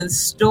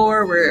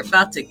store. We're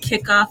about to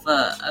kick off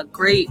a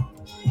great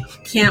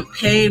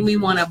campaign. We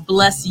want to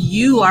bless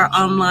you, our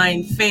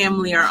online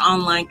family, our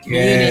online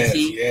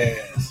community.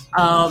 Yes.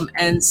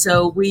 And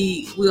so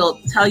we will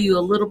tell you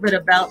a little bit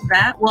about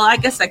that. Well, I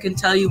guess I can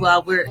tell you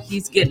while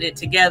he's getting it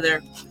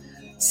together.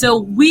 So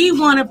we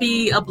want to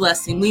be a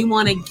blessing. We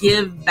want to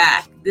give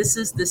back. This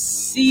is the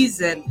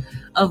season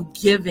of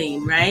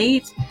giving,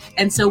 right?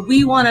 And so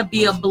we want to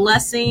be a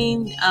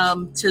blessing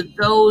to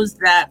those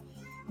that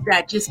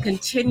just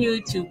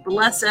continue to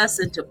bless us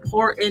and to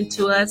pour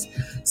into us.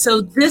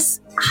 So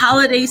this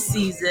holiday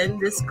season,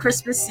 this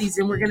Christmas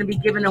season, we're going to be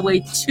giving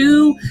away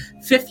 2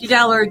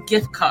 $50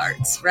 gift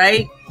cards,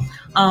 right?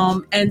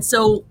 And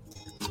so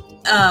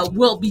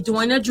we'll be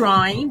doing a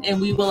drawing, and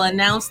we will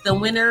announce the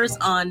winners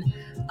on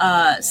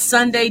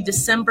Sunday,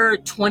 December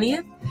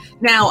 20th.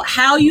 Now,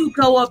 how you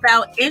go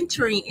about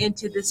entering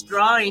into this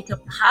drawing to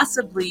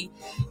possibly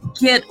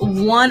get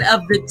one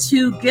of the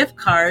 2 gift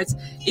cards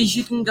is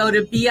you can go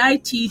to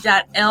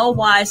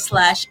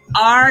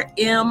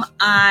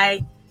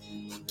bit.ly/RMI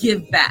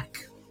give back.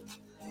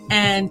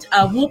 And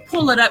we'll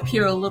pull it up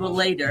here a little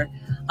later.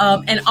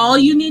 And all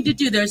you need to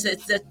do, it's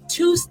a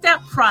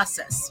 2-step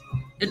process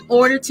in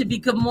order to be,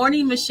 good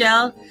morning,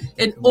 Michelle,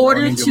 in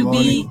order to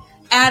be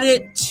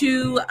added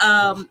to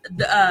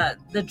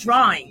the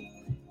drawing.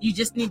 You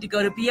just need to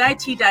go to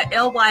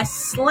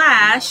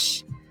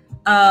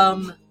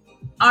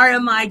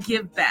bit.ly/RMI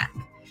give back.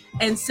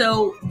 And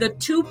so the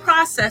 2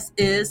 process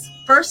is,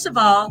 first of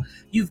all,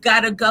 you've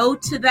got to go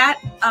to that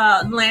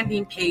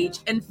landing page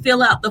and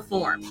fill out the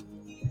form.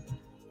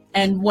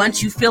 And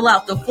once you fill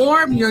out the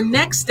form, your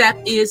next step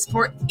is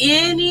for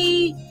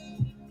any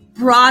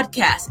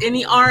broadcast,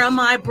 any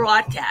RMI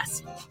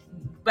broadcast,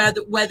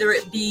 whether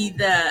it be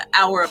the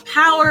Hour of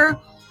Power,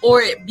 or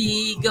it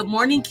be Good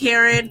Morning,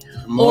 Karen,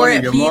 or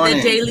it be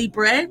the Daily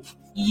Bread,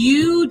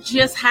 you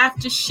just have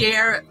to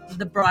share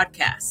the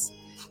broadcast.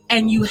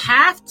 And you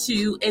have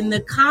to, in the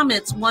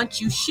comments,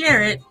 once you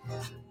share it,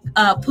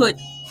 put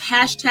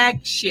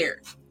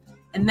 #shared.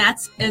 And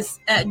that's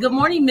good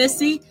morning,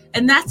 Missy.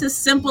 And that's as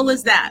simple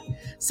as that.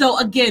 So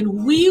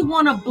again, we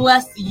want to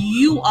bless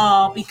you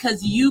all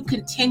because you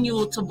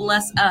continue to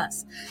bless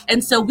us.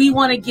 And so we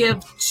want to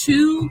give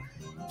 2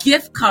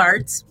 gift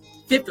cards,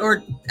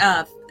 or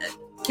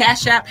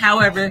Cash App,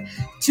 however,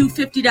 2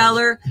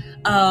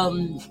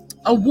 $50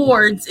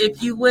 awards,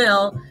 if you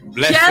will.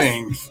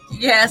 Blessings.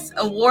 Yes,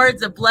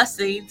 awards of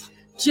blessings,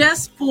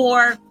 just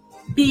for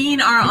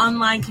being our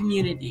online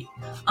community.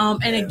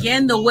 And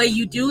again, the way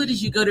you do it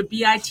is you go to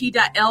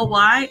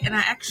bit.ly, and I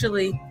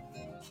actually...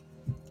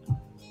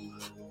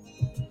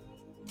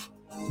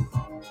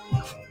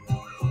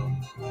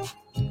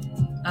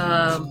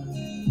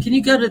 can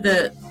you go to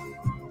the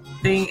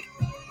thing?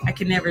 I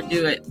can never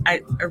do it.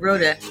 I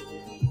wrote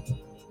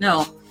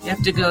no, you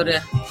have to go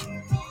to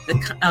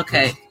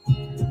okay.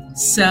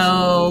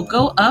 So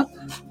go up.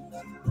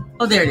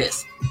 Oh, there it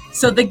is.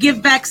 So the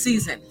give back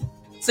season.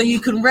 So you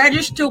can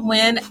register to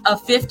win a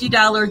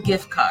 $50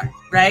 gift card,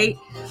 right?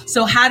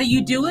 So how do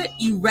you do it?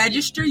 You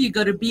register, you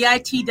go to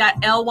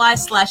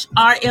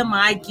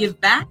bit.ly/RMI give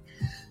back.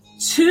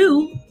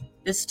 2,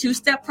 this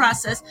 2-step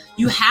process.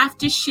 You have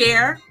to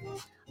share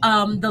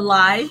the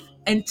live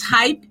and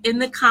type in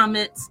the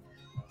comments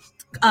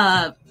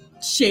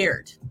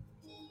shared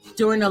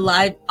during a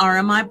live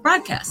RMI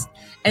broadcast.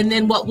 And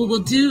then what we will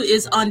do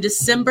is on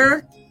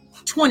December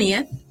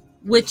 20th,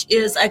 which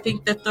is, I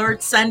think, the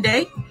 3rd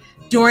Sunday,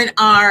 during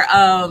our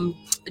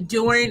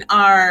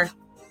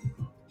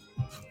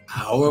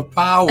Hour of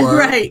Power,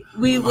 right,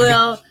 we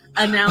will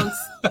announce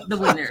the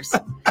winners.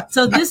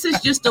 So this is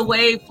just a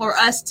way for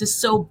us to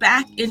sow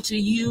back into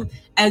you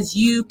as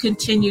you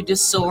continue to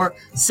sow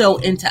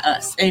into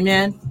us.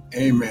 Amen.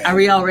 Amen. Are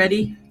we all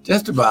ready?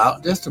 Just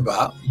about. You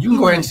can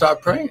go ahead and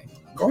start praying.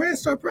 Go ahead and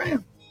start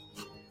praying.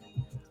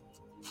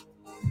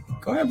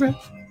 Go ahead, Brent.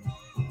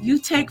 You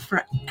take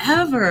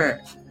forever.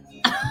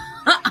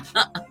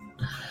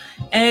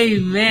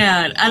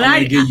 Amen. And I'm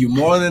going to give you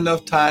more than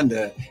enough time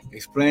to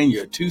explain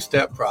your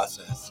 2-step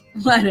process.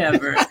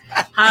 Whatever.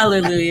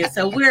 Hallelujah.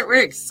 So we're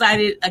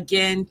excited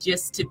again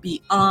just to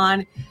be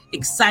on,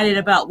 excited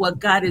about what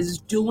God is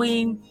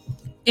doing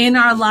in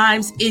our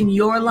lives, in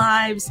your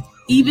lives,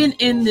 even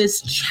in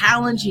this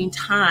challenging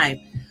time.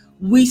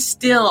 We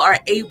still are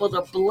able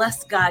to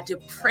bless God, to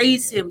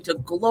praise Him, to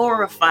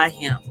glorify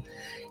Him.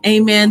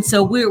 Amen.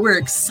 So we're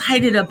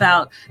excited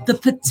about the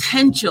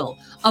potential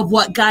of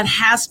what God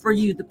has for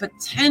you, the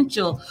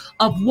potential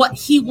of what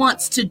He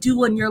wants to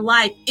do in your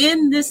life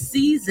in this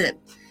season.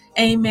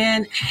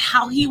 Amen.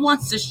 How He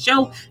wants to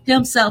show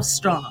Himself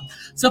strong.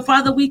 So,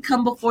 Father, we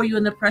come before you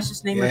in the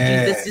precious name of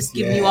Jesus, just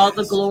giving you all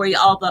the glory,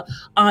 all the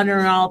honor,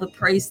 and all the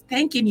praise.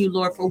 Thanking you,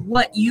 Lord, for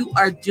what you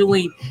are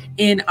doing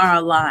in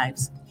our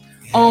lives.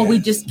 Oh, we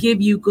just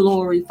give you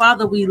glory.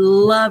 Father, we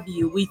love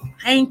you. We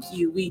thank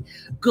you. We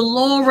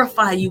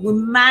glorify you. We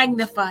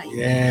magnify you.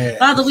 Yes.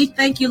 Father, we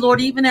thank you,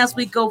 Lord, even as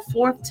we go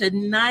forth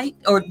tonight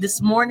or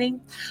this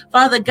morning,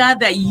 Father God,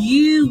 that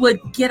you would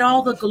get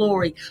all the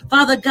glory.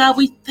 Father God,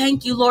 we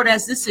thank you, Lord,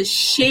 as this is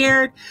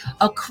shared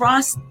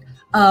across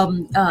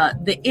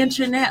the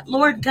internet,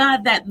 Lord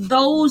God, that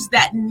those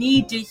that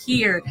need to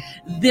hear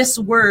this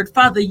word,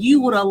 Father,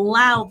 you would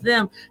allow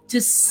them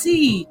to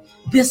see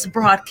this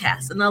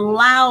broadcast and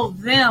allow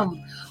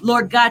them,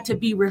 Lord God, to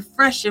be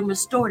refreshed and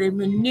restored and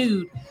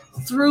renewed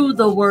through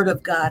the word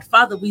of God.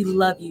 Father, we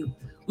love you.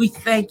 We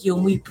thank you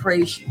and we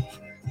praise you.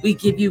 We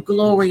give you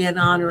glory and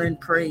honor and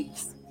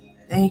praise.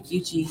 Thank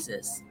you,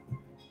 Jesus.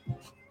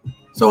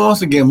 So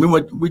once again,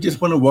 we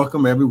just want to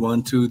welcome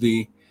everyone to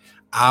the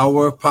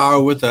Hour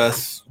Power with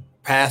Us,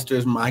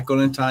 Pastors Michael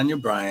and Tanya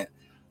Bryant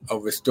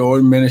of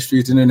Restored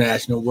Ministries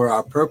International, where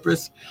our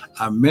purpose,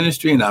 our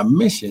ministry, and our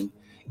mission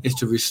is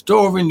to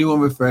restore, renew,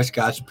 and refresh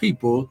God's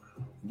people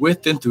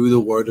with and through the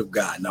Word of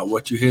God. Now,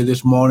 what you hear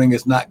this morning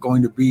is not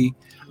going to be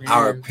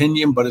our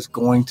opinion, but it's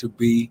going to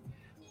be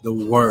the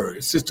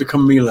Word. Sister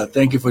Camila,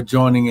 thank you for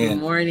joining in.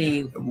 Good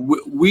morning.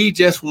 We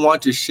just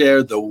want to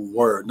share the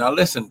Word. Now,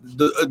 listen,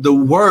 the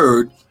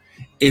Word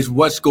is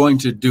what's going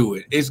to do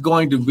it. It's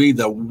going to be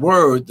the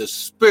Word, the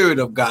Spirit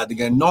of God,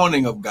 the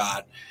anointing of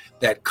God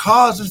that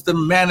causes the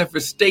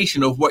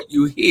manifestation of what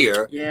you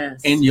hear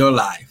in your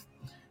life.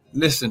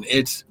 Listen,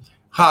 it's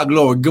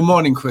glory. Good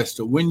morning,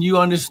 Crystal. When you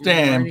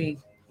understand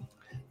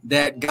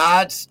that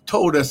God's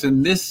told us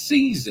in this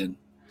season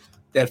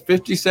that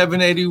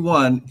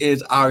 5781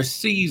 is our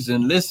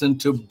season, listen,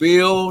 to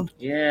build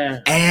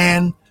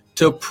and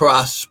to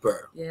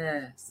prosper.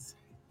 Yes.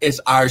 It's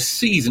our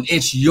season.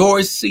 It's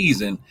your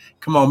season.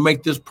 Come on,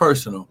 make this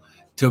personal.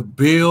 To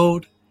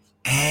build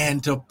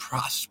and to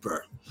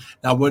prosper.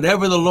 Now,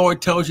 whatever the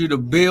Lord tells you to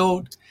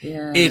build,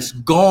 it's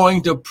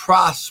going to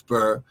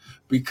prosper,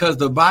 because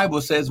the Bible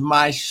says,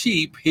 my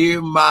sheep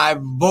hear my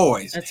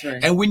voice. That's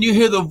right. And when you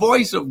hear the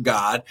voice of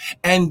God,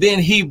 and then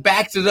he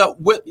backs it up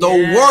with the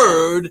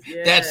word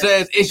that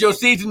says it's your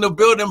season to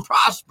build and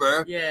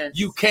prosper,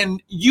 you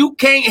can't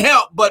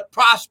help but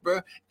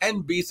prosper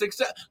and be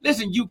successful.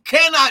 Listen, you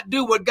cannot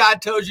do what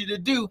God tells you to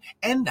do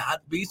and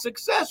not be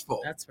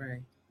successful. That's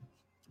right.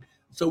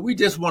 So we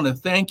just want to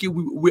thank you.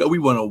 We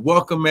want to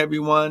welcome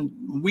everyone.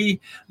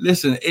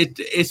 Listen,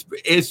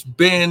 it's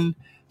been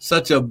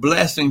such a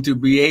blessing to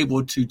be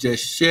able to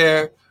just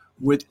share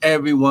with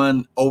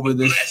everyone over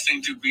this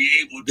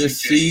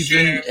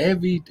season.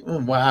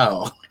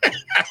 Wow.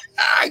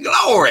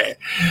 Glory.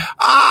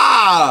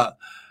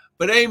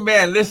 But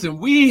amen. Listen,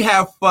 we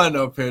have fun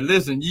up here.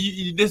 Listen,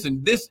 you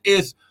listen, this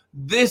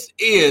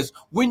is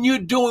when you're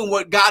doing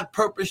what God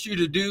purposed you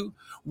to do,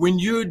 when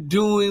you're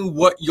doing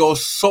what your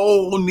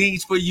soul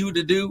needs for you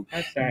to do,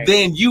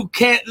 then you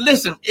can't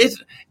listen. It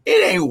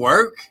ain't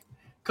work.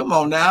 Come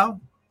on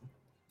now.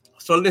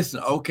 So listen,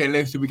 okay,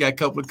 let's see. We got a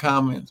couple of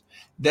comments.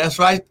 That's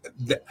right.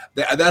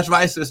 That's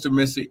right, Sister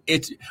Missy.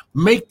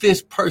 Make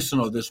this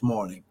personal this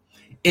morning.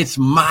 It's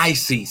my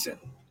season.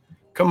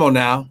 Come on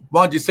now.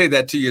 Why don't you say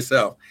that to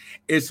yourself?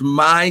 It's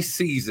my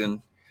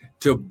season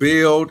to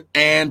build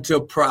and to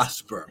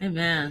prosper.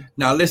 Amen.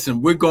 Now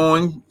listen, we're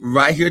going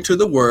right here to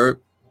the word,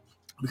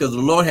 because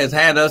the Lord has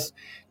had us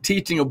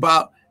teaching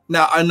about.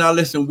 Now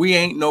listen, we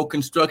ain't no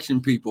construction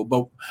people,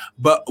 but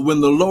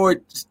when the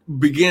Lord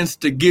begins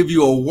to give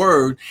you a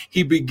word,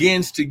 he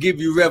begins to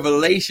give you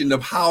revelation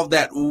of how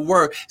that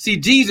word. See,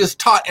 Jesus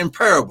taught in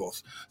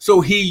parables. So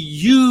he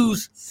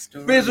used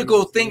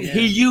physical things.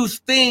 He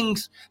used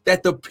things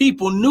that the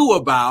people knew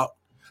about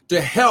to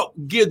help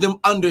give them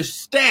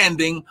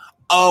understanding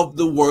of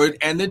the word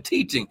and the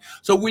teaching.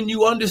 So when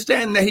you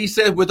understand that he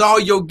says, with all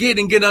your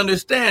getting, get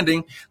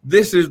understanding,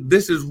 this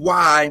is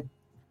why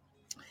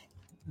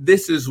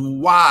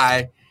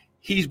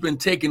he's been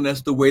taking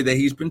us the way that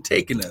he's been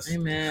taking us.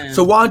 Amen.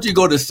 So why don't you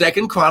go to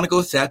 2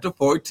 Chronicles chapter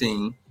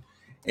 14.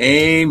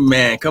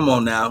 Amen. Come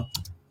on now.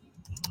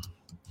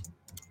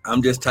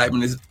 I'm just typing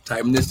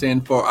this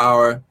in for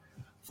our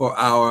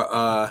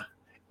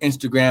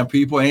Instagram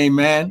people.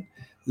 Amen.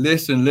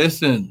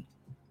 Listen.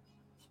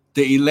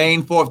 The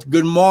Elaine Forbes.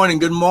 Good morning.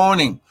 Good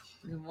morning,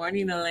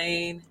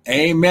 Elaine.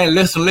 Amen.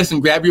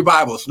 Listen. Grab your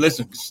Bibles.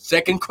 Listen.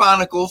 2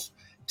 Chronicles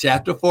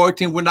chapter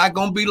 14. We're not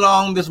going to be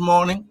long this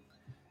morning.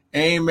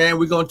 Amen.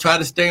 We're going to try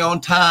to stay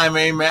on time.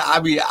 Amen. I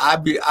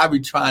be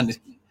trying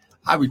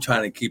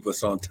to keep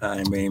us on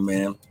time.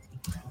 Amen.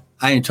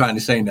 I ain't trying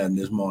to say nothing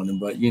this morning,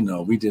 but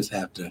we just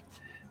have to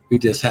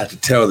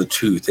tell the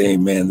truth.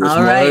 Amen. This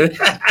All morning.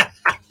 Right.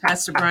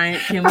 Pastor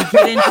Bryant, can we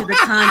get into the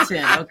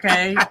content?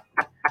 Okay.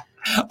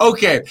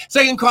 Okay.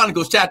 2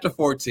 Chronicles chapter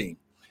 14.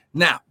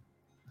 Now,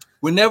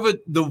 whenever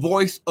the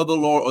voice of the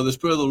Lord or the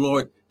Spirit of the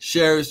Lord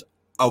shares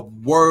a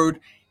word,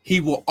 he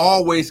will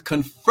always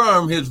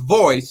confirm his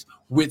voice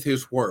with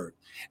his word.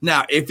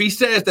 Now, if he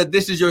says that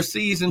this is your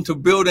season to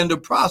build and to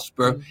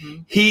prosper,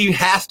 he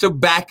has to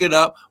back it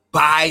up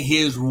by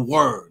his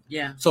word.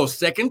 Yeah. So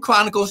 2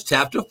 Chronicles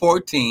chapter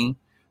 14,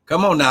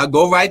 come on now,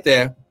 go right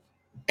there.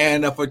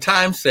 And for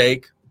time's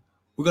sake,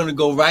 we're going to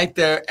go right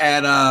there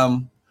at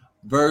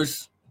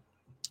verse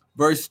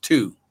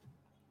 2.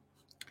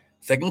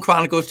 2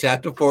 Chronicles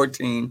chapter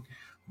 14,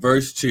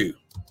 verse 2.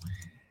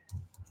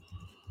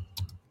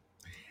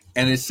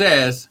 And it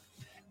says,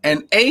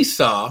 and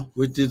Asa,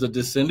 which is a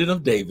descendant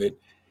of David,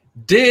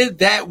 did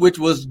that which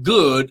was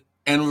good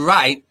and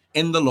right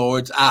in the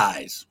Lord's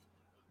eyes.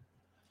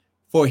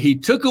 For he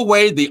took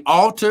away the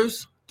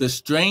altars, the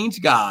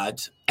strange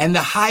gods, and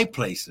the high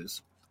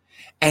places,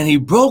 and he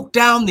broke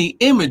down the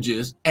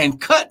images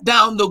and cut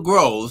down the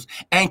groves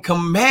and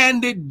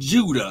commanded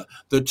Judah,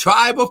 the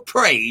tribe of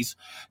praise,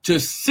 to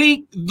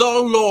seek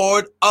the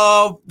Lord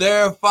of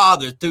their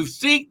fathers, to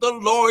seek the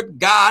Lord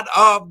God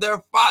of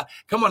their father.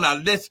 Come on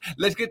now,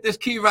 let's get this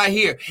key right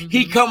here. Mm-hmm.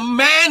 He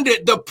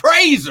commanded the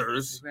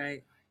praisers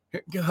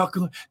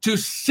to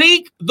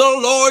seek the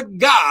Lord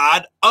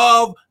God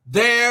of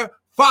their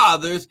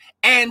fathers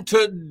and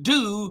to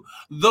do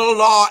the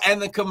law and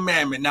the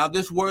commandment. Now,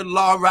 this word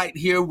law right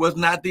here was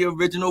not the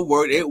original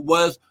word. It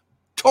was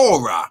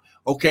Torah,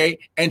 okay?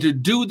 And to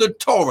do the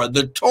Torah.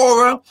 The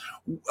Torah,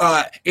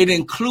 it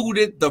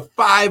included the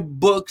 5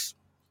 books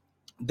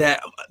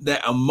that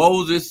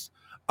Moses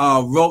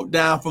wrote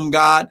down from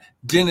God: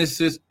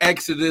 Genesis,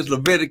 Exodus,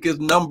 Leviticus,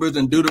 Numbers,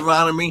 and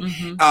Deuteronomy.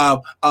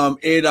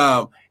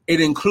 Mm-hmm. It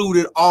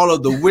included all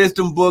of the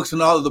wisdom books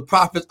and all of the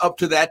prophets up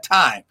to that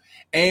time.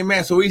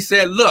 Amen. So he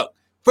said, look,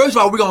 first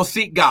of all, we're going to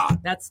seek God.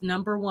 That's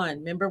number one.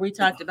 Remember, we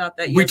talked about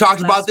that. We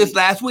talked about this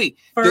last week.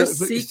 First,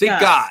 seek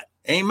God.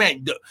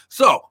 Amen.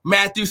 So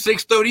Matthew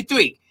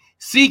 6:33,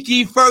 seek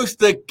ye first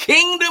the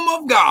kingdom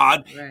of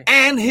God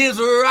and his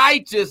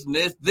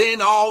righteousness,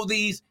 then all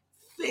these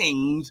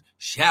things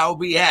shall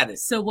be added.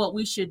 So what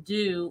we should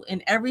do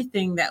in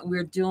everything that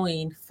we're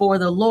doing for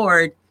the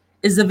Lord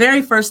is the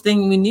very first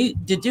thing we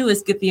need to do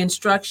is get the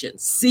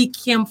instructions. Seek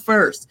him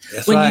first.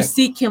 That's when right. you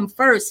seek him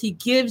first, he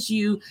gives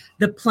you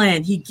the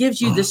plan. He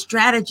gives you the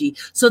strategy.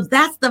 So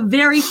that's the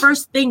very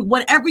first thing.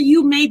 Whatever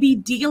you may be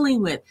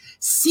dealing with,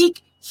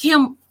 seek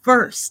him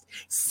first.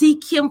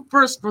 Seek him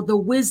first for the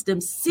wisdom.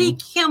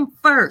 Seek him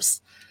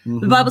first.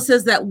 Mm-hmm. The Bible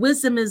says that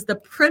wisdom is the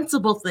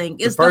principal thing,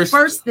 is the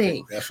first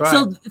thing. That's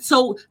right.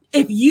 So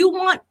if you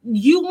want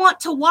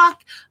to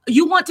walk,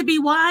 you want to be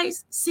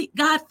wise, seek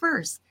God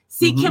first.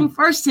 Seek him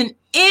first in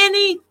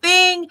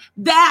anything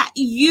that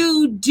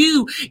you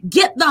do.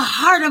 Get the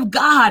heart of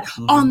God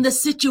on the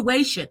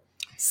situation.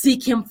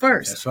 Seek him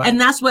first. That's right.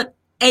 And that's what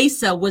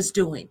Asa was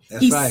doing.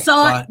 That's he right.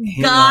 sought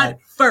God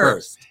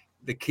first.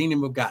 The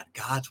kingdom of God,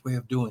 God's way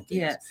of doing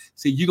things. Yes.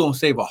 See, you're going to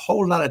save a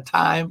whole lot of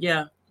time,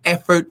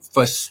 effort,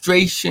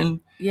 frustration,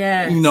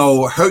 yes,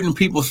 hurting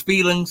people's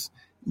feelings.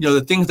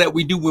 The things that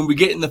we do when we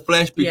get in the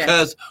flesh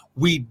because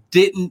we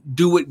didn't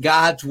do it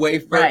God's way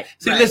first. Right,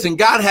 listen,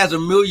 God has a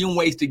million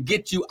ways to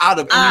get you out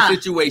of any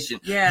situation.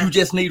 Yeah. You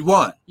just need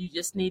one. You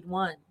just need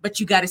one. But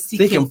you got to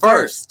seek him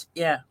first.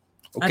 Yeah.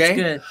 Okay. That's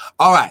good.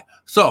 All right.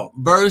 So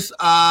verse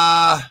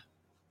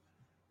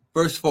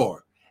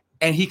 4.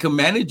 And he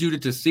commanded Judah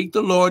to seek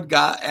the Lord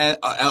God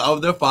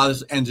of their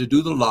fathers and to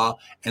do the law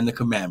and the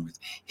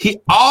commandments.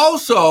 He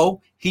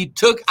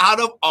took out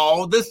of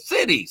all the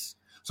cities.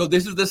 So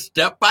this is the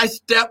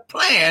step-by-step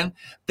plan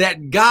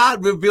that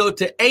God revealed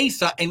to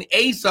Asa, and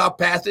Asa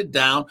passed it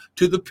down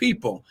to the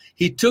people.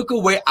 He took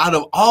away out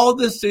of all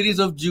the cities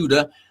of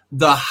Judah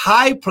the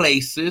high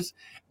places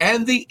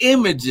and the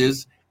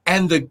images,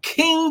 and the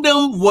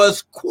kingdom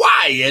was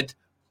quiet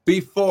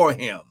before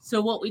him. So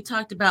what we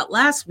talked about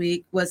last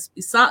week was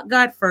he sought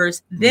God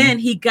first, then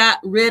he got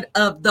rid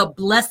of the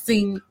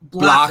blessing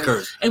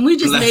blockers. And we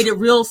just made it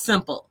real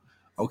simple.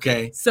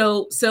 Okay.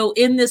 So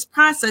in this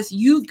process,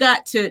 you've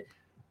got to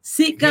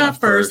seek God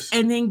first,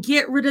 and then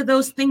get rid of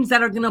those things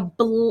that are going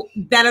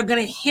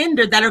to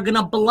hinder, that are going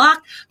to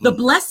block the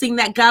blessing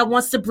that God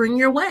wants to bring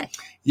your way.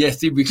 Yes,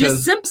 see, because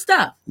just simple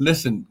stuff.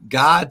 Listen,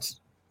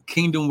 God's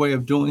kingdom way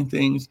of doing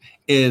things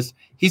is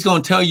he's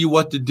going to tell you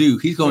what to do.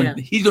 He's going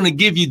to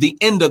give you the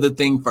end of the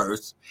thing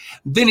first.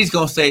 Then he's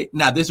going to say,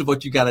 now this is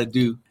what you got to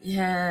do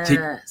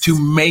to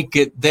make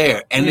it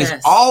there. And it's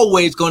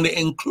always going to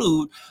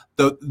include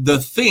the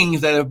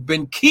things that have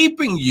been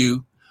keeping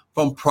you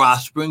from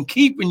prospering,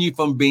 keeping you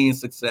from being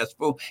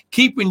successful,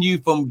 keeping you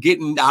from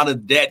getting out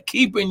of debt,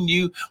 keeping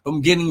you from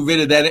getting rid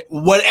of that,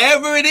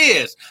 whatever it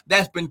is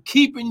that's been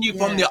keeping you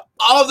from the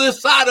other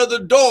side of the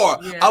door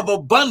of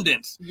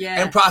abundance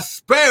and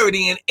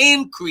prosperity and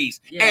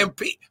increase and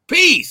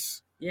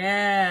peace.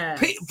 Yeah.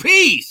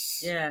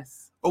 Peace.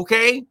 Yes.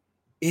 Okay.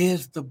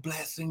 Is the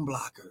blessing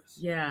blockers.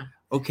 Yeah.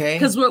 Okay.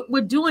 Because what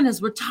we're doing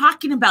is we're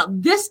talking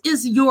about this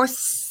is your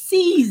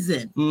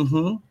season.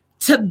 Mm-hmm.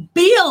 To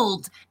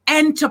build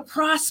and to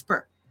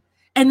prosper.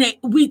 And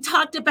we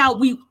talked about,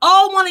 we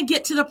all want to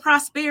get to the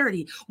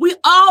prosperity. We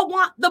all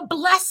want the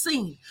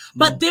blessing,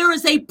 but there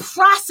is a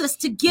process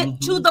to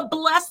get to the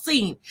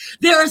blessing.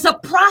 There is a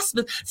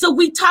process. So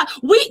we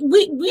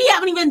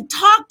haven't even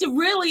talked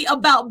really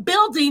about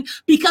building,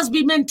 because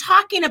we've been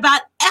talking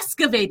about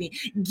excavating,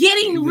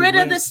 getting rid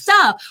of the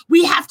stuff.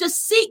 We have to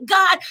seek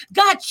God.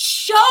 God,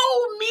 show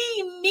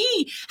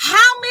me.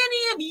 How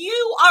many of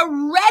you are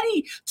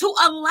ready to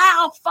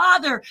allow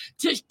Father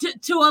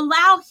to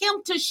allow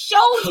him to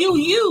show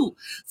you?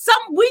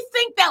 We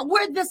think that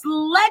we're this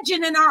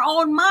legend in our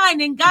own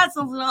mind, and God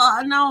says,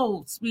 oh,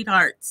 no,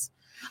 sweethearts,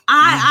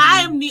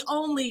 I am the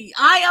only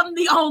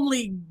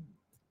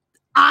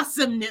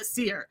awesomeness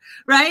here,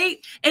 right?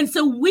 And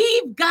so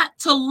we've got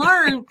to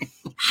learn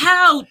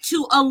how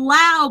to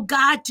allow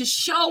God to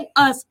show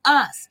us.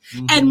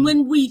 And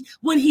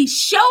when he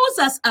shows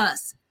us,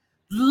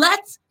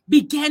 let's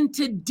begin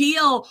to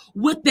deal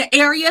with the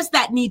areas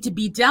that need to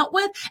be dealt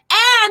with,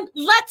 and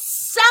let's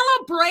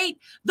celebrate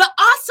the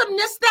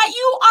awesomeness that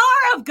you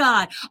are of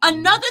God.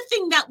 Another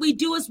thing that we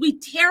do is we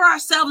tear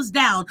ourselves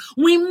down.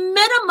 We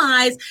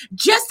minimize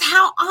just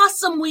how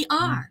awesome we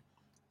are.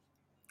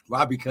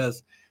 Why?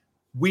 Because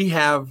we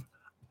have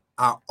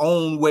our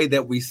own way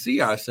that we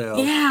see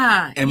ourselves.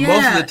 Yeah. And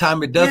most of the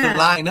time it doesn't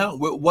line up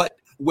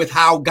with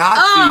how God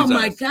sees us. Oh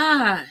my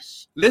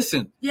gosh.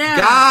 Listen,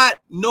 God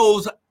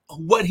knows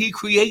what he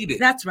created.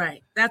 That's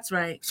right.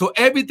 So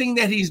everything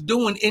that he's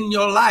doing in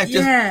your life,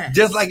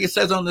 just like it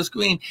says on the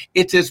screen,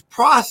 it's his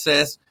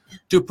process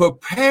to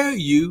prepare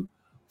you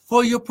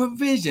for your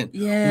provision.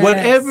 Yes.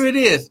 Whatever it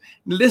is.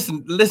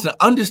 Listen,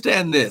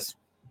 understand this.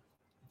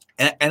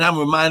 And I'm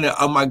reminded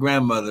of my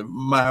grandmother,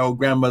 my old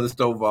grandmother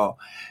Stovall.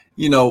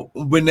 You know,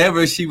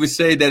 whenever she would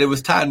say that it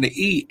was time to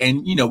eat,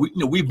 and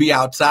we'd be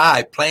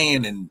outside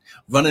playing and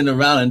running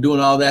around and doing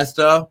all that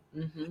stuff,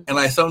 and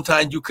like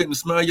sometimes you couldn't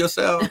smell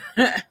yourself.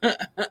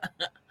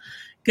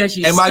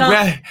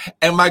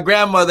 My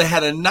grandmother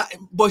had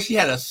she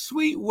had a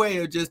sweet way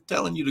of just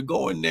telling you to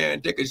go in there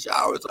and take a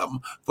shower or something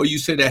before you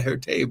sit at her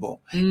table.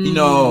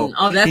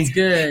 Oh, that's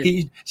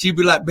good. She'd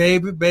be like,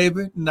 baby,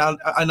 now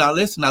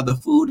listen, now the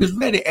food is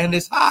ready and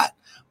it's hot,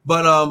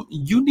 but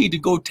you need to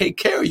go take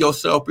care of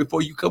yourself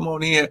before you come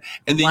on here,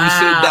 and then you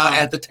sit down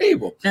at the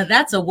table. Now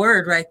that's a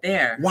word right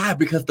there. Why?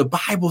 Because the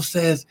Bible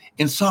says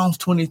in Psalms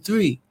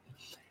 23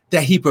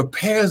 that he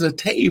prepares a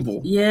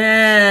table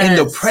in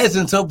the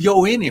presence of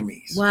your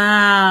enemies.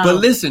 Wow. But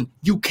listen,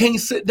 you can't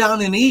sit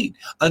down and eat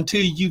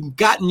until you've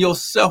gotten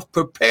yourself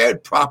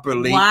prepared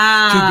properly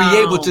to be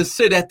able to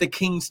sit at the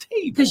king's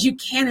table. Because you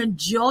can't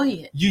enjoy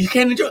it. You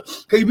can't enjoy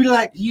it. Because you be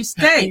like, you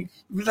stay.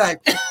 You be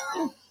like,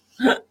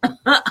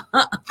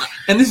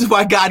 and this is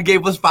why God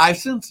gave us 5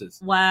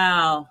 senses.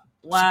 Wow.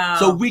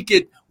 So we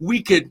could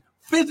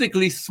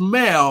physically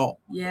smell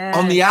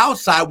on the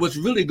outside what's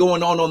really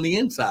going on the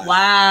inside.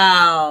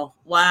 Wow.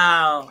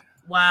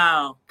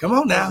 Come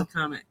on now.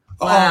 Comment.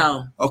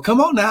 Wow. Oh,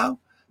 come on now.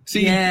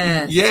 See,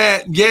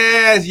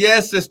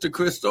 yes, Sister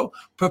Crystal.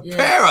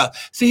 Prepare us.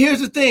 See,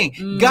 here's the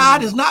thing.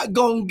 God is not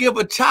going to give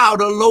a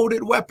child a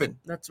loaded weapon.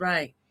 That's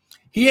right.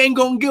 He ain't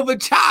going to give a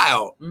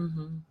child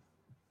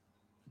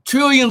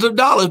trillions of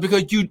dollars,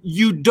 because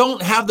you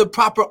don't have the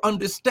proper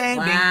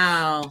understanding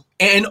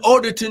in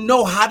order to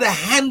know how to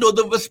handle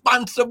the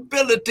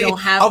responsibility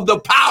of the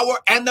power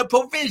and the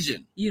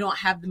provision. You don't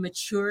have the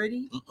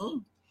maturity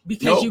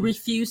because you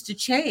refuse to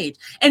change.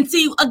 And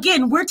see,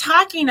 again, we're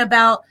talking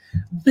about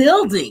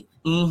building.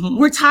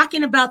 We're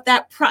talking about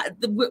that.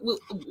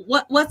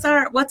 What's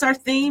our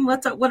theme?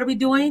 What are we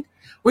doing?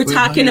 We're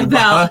talking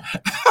about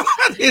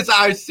it's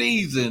our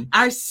season.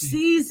 Our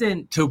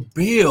season to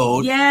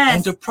build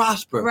and to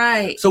prosper.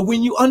 Right. So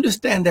when you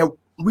understand that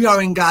we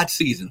are in God's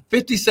season,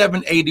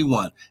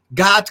 5781,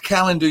 God's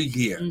calendar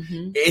year.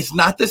 It's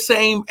not the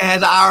same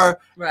as as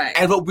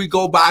what we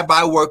go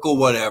by work or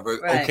whatever.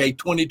 Right. Okay,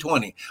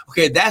 2020.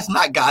 Okay, that's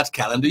not God's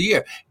calendar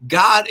year.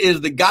 God is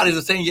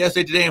the same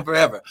yesterday, today, and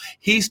forever.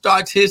 He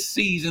starts his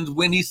seasons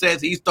when he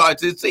says he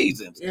starts his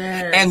seasons.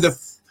 Yes. And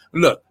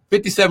look,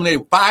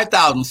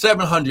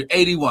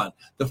 5,781.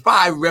 The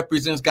 5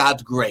 represents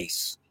God's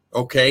grace.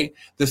 Okay.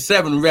 The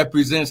 7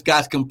 represents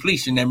God's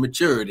completion and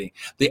maturity.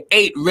 The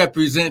 8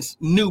 represents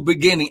new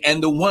beginning,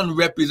 and the 1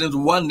 represents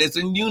oneness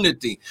and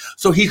unity.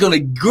 So he's going to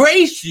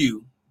grace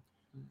you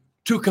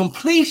to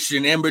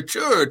completion and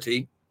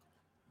maturity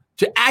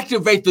to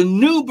activate the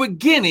new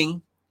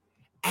beginning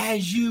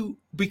as you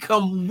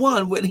become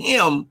one with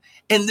him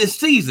in this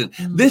season.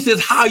 This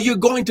is how you're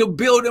going to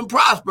build and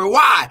prosper.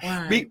 Why?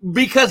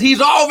 Because he's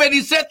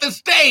already set the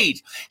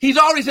stage. He's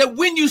already said,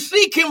 when you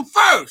seek him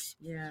first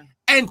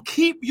and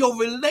keep your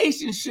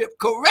relationship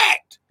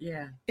correct,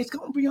 it's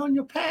going to be on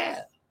your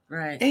path.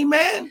 Right.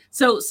 Amen.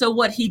 So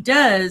what he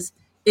does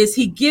is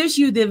he gives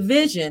you the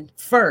vision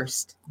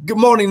first. Good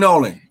morning,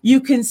 Nolan.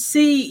 You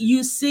see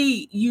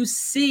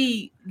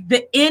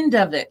the end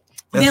of it.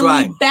 That's then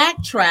right. we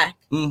backtrack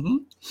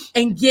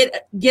and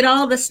get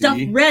all the stuff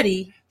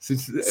ready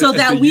so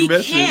that we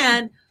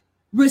can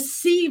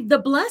receive the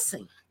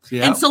blessing.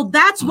 Yeah. And so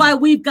that's why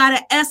we've got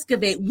to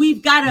excavate.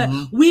 We've got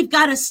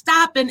to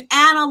stop and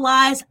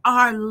analyze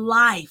our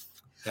life.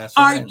 That's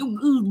right.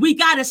 We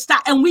got to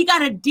stop and we got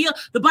to deal.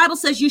 The Bible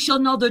says you shall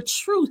know the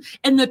truth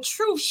and the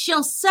truth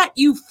shall set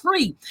you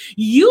free.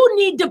 You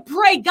need to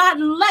pray, God,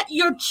 let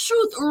your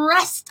truth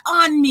rest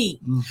on me.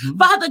 Mm-hmm.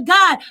 Father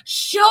God,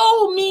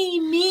 show me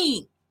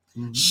me.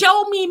 Mm-hmm.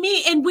 Show me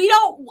me. And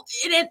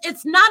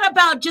it's not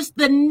about just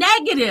the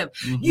negative.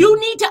 Mm-hmm. You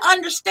need to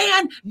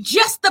understand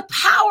just the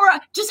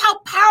power, just how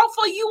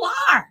powerful you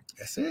are.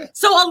 That's it.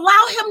 So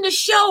allow him to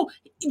show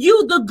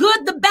you the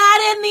good, the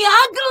bad, and the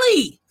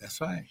ugly. That's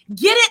right.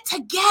 Get it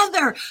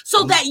together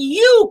so that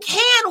you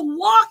can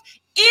walk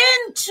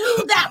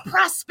into that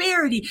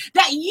prosperity,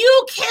 that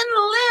you can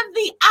live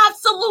the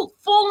absolute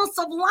fullness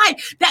of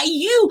life, that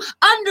you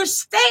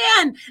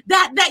understand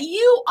that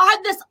you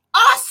are this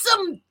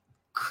awesome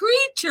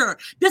creature,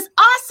 this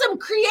awesome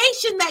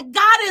creation that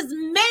God has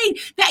made,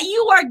 that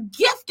you are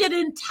gifted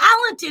and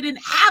talented and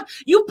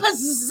you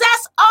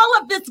possess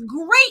all of this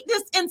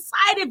greatness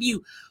inside of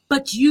you,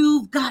 but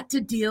you've got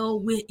to deal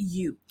with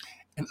you.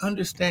 And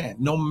understand,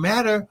 no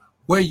matter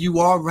where you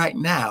are right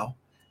now,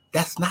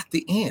 that's not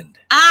the end.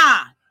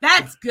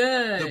 That's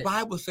good. The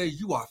Bible says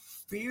you are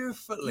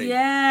fearfully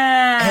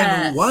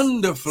and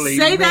wonderfully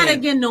Say made. that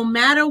again, no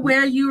matter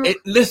where you're.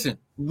 Listen,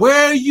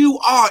 where you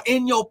are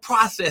in your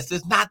process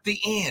is not the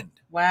end.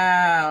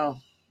 Wow.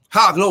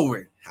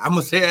 Glory. I'm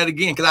going to say that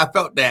again because I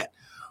felt that.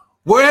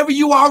 Wherever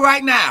you are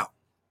right now,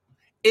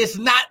 it's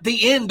not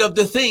the end of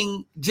the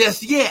thing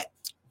just yet.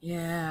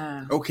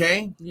 Yeah.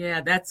 Okay? Yeah,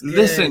 that's good.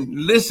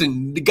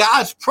 Listen,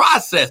 God's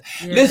process.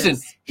 Yes. Listen,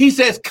 he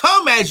says,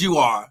 come as you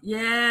are.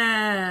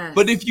 Yeah.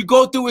 But if you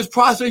go through his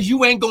process,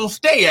 you ain't going to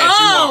stay as you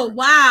are. Oh,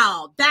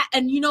 wow.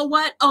 And you know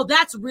what? Oh,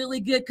 that's really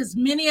good because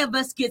many of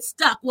us get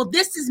stuck. Well,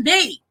 this is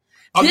me.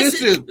 Oh,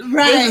 this is who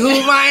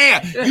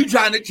I am. You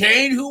trying to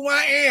change who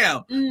I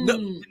am.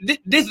 No,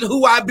 this is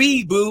who I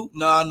be, boo.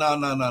 No.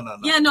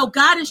 Yeah, no,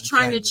 God is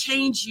trying to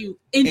change you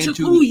into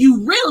who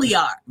you really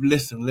are.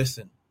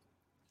 Listen.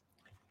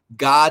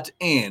 God's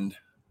end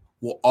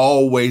will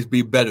always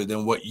be better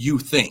than what you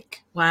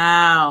think.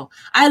 Wow.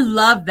 I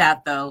love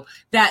that, though,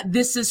 that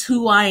this is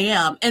who I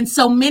am. And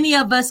so many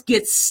of us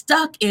get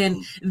stuck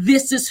in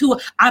this is who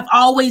I've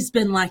always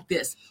been like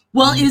this.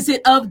 Well, is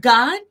it of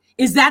God?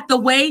 Is that the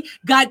way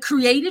God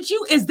created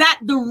you? Is that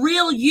the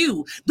real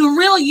you? The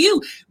real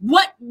you?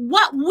 What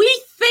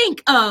we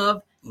think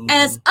of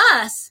as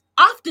us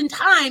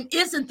oftentimes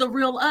isn't the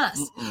real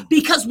us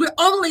because we're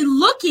only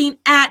looking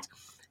at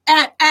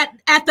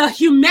the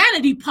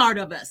humanity part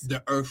of us,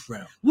 the earth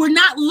realm. We're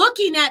not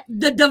looking at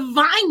the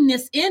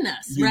divineness in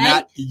us,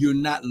 right? You're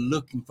not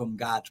looking from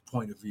God's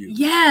point of view.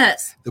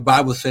 Yes. The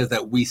Bible says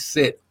that we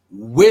sit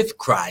with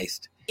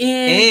Christ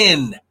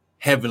in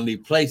heavenly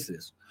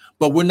places,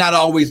 but we're not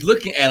always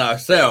looking at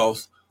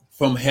ourselves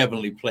from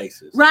heavenly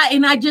places. Right.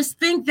 And I just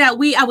think that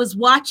I was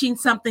watching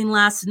something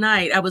last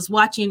night. I was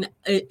watching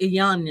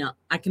Iyanya.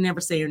 I can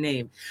never say her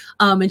name.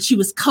 And she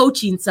was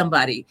coaching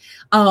somebody.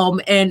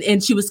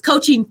 And she was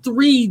coaching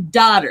 3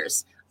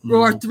 daughters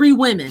or 3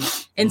 women.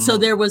 And so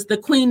there was the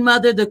queen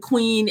mother, the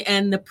queen,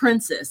 and the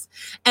princess.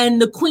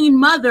 And the queen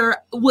mother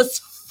was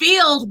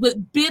filled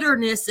with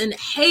bitterness and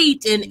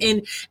hate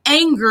and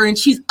anger, and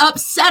she's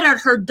upset at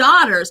her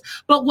daughters.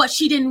 But what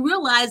she didn't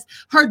realize,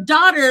 her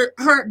daughter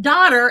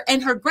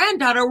and her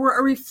granddaughter were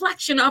a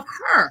reflection of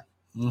her.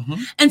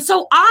 And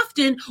so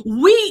often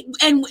we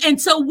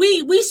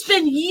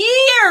spend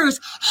years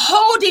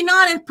holding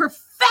on and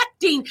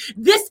perfecting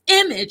this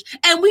image,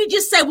 and we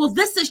just say, well,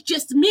 this is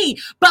just me,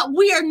 but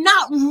we are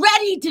not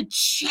ready to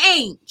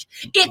change.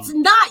 It's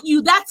not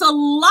you. That's a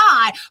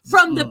lie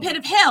from the pit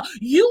of hell.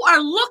 You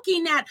are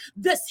looking at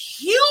this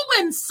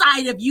human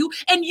side of you,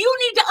 and you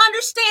need to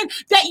understand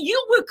that you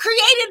were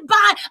created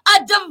by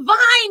a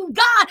divine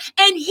God,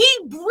 and he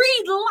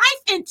breathed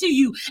life into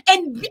you,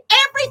 and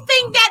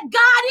everything that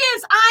God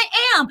is, I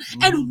am.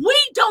 And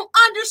we don't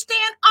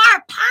understand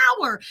our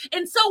power.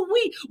 And so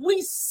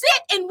we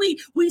sit and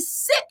we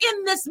sit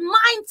in this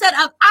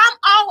mindset of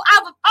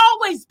I've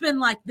always been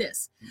like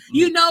this.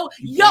 You know,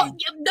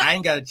 I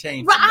ain't got to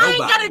change. I ain't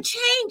got to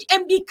change.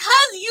 And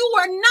because you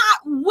are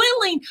not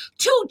willing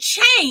to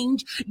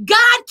change,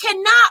 God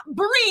cannot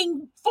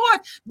bring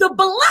forth the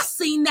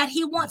blessing that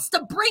he wants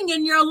to bring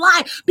in your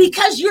life,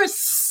 because you're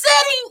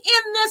sitting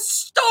in this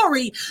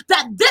story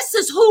that this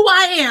is who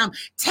I am.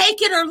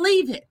 Take it or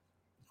leave it.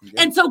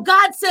 Yeah. And so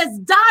God says,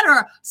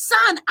 daughter,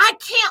 son, I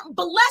can't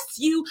bless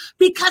you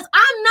because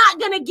I'm not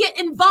going to get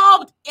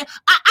involved.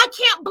 I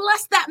can't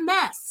bless that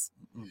mess.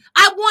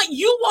 I want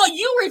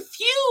you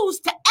refuse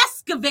to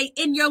excavate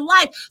in your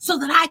life so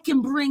that I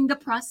can bring the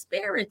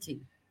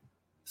prosperity.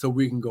 So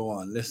we can go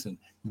on. Listen,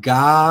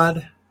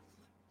 God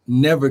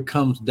never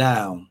comes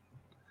down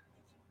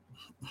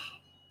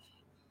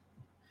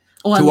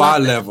to our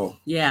level.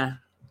 Yeah.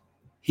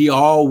 He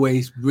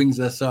always brings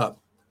us up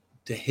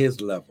to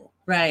his level.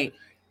 Right.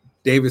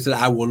 David said,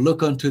 I will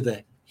look unto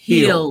the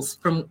hills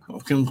from.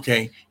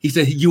 Okay. He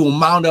said, you will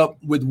mount up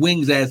with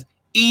wings as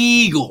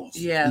eagles.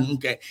 Yeah.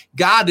 Okay.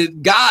 God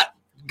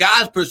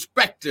God's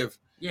perspective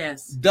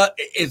Yes.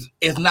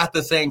 is not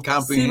the same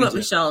comprehension. See what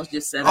Michelle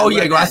just said. Oh,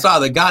 yeah. I saw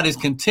that God is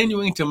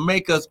continuing to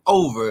make us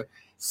over.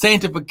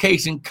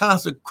 Sanctification,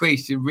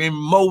 consecration,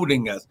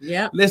 remolding us.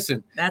 Yeah.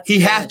 Listen, That's he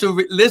good. has to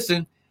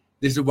listen.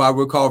 This is why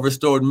we're called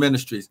Restored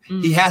Ministries.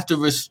 He has to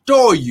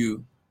restore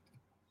you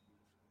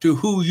to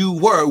who you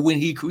were when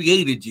he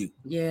created you.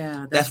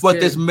 Yeah. That's what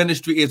good. this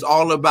ministry is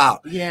all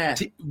about. Yeah.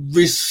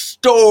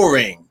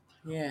 Restoring,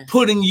 yeah.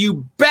 putting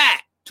you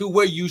back to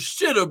where you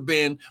should have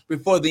been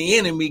before the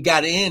enemy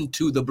got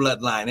into the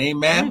bloodline.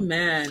 Amen.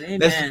 Amen.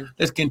 Amen.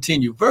 Let's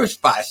continue. Verse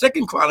 5,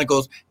 2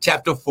 Chronicles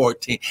chapter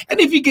 14. And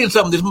if you get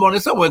something this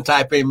morning, someone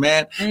type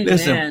amen. Amen.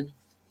 Listen,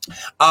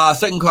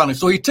 2 Chronicles.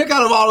 So he took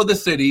out of all of the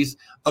cities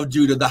of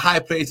Judah, the high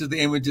places, the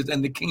images,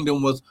 and the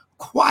kingdom was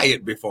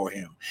quiet before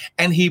him.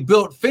 And he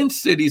built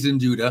fenced cities in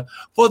Judah,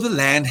 for the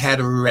land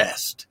had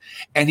rest.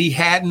 And he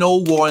had no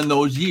war in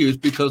those years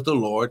because the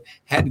Lord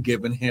had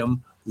given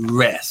him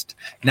rest.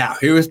 Now,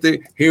 here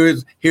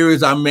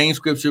is our main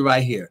scripture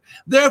right here.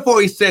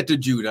 Therefore, he said to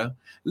Judah,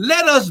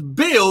 let us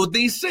build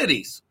these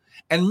cities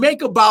and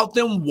make about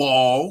them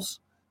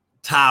walls,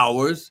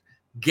 towers,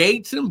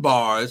 gates, and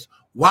bars,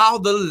 while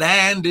the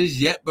land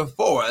is yet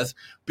before us,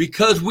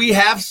 because we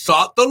have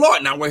sought the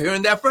Lord. Now we're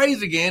hearing that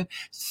phrase again.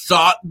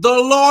 Sought the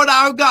Lord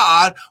our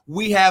God.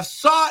 We have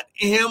sought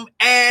him,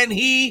 and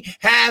he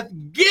hath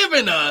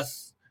given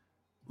us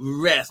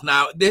rest.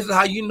 Now, this is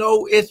how you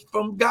know it's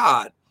from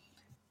God.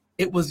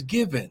 It was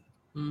given.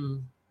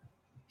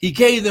 He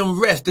gave them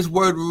rest. This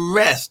word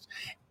rest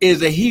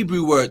is a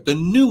Hebrew word, the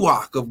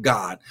nuach of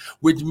God,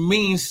 which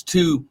means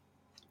to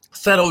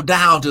settle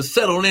down, to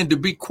settle in, to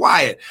be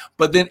quiet.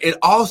 But then it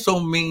also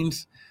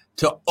means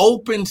to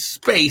open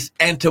space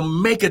and to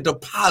make a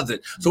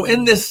deposit. So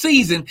in this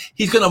season,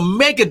 he's going to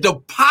make a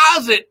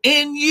deposit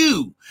in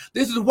you.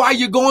 This is why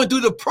you're going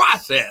through the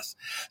process.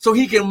 So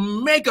he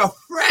can make a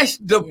fresh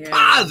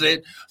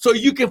deposit so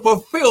you can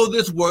fulfill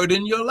this word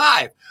in your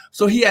life.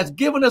 So he has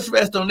given us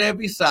rest on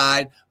every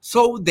side.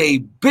 So they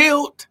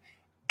built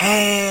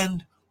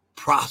and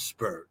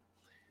prospered.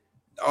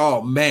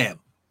 Oh, man.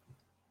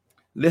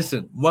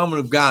 Listen, woman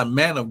of God,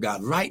 man of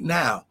God, right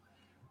now,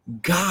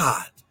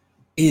 God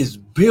is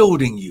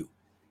building you.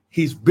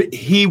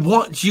 He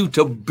wants you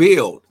to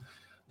build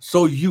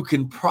so you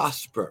can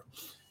prosper.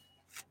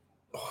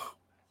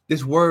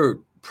 This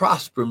word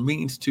prosper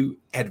means to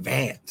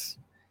advance.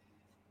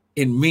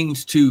 It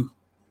means to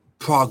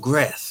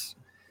progress.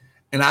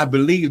 And I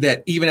believe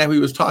that even as we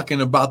was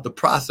talking about the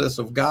process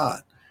of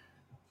God,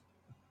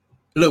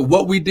 look,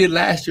 what we did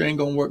last year ain't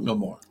gonna work no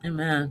more.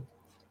 Amen.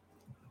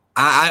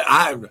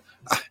 I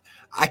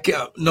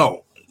can't.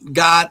 No,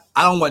 God,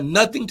 I don't want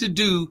nothing to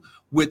do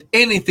with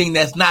anything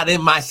that's not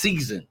in my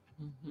season.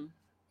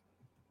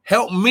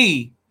 Help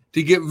me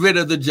to get rid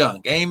of the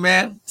junk.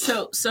 Amen.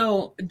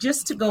 So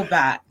just to go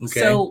back. Okay.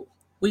 So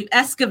we've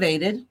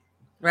excavated,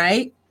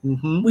 right?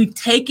 We've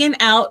taken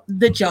out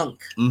the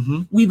junk.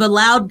 We've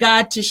allowed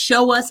God to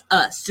show us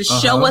to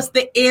show us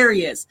the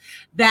areas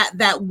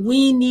that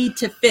we need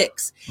to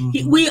fix.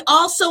 We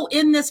also,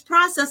 in this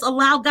process,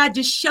 allow God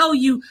to show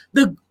you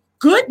the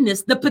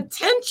goodness, the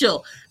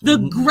potential, the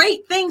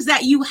great things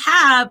that you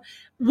have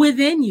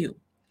within you.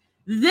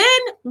 Then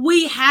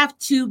we have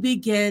to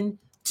begin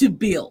to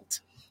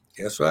build.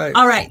 That's right.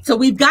 All right. So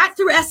we've got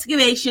through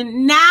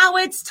excavation. Now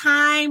it's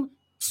time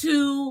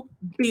to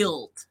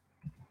build.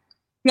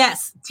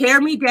 Yes. Tear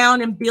me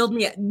down and build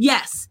me up.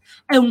 Yes.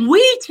 And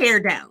we tear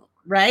down.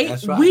 Right?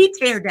 That's right. We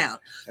tear down.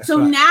 That's so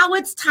right. now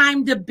it's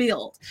time to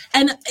build.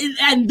 And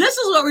this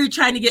is what we were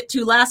trying to get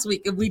to last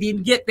week and we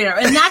didn't get there.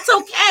 And that's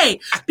okay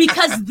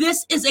because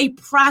this is a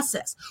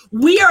process.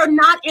 We are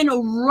not in a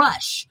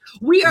rush.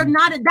 We are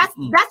not that's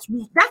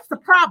the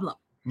problem.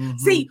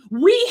 See,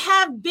 we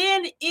have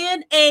been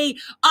in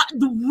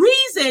the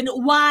reason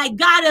why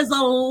God is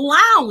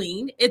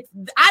allowing it.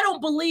 I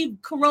don't believe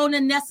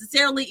Corona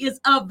necessarily is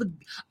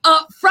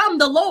from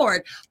the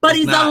Lord, but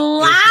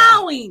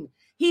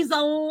He's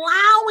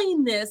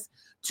allowing this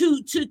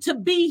to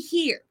be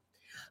here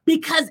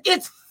because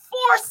it's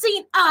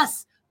forcing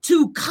us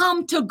to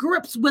come to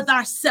grips with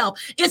ourselves.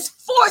 It's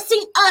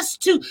forcing us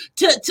to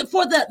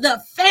for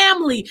the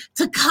family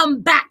to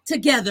come back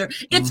together.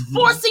 It's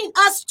forcing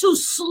us to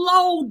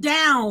slow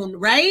down,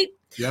 right?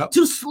 Yep.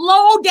 To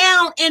slow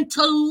down and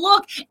to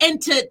look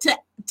and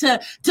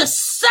to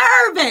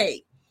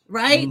survey.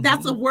 Right?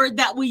 That's a word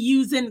that we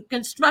use in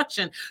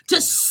construction.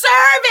 To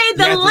survey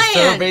the land. To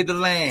survey the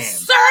land.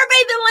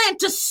 Survey the land.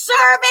 To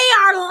survey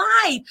our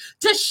life.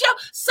 To show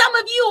some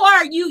of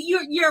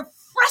you you're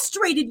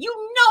frustrated. You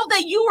know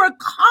that you are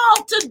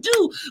called to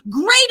do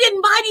great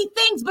and mighty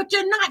things, but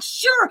you're not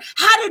sure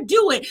how to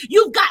do it.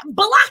 You've got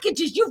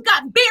blockages. You've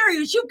got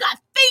barriers. You've got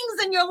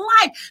things in your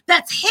life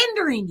that's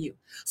hindering you.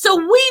 So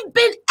we've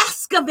been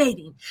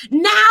excavating.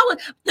 Now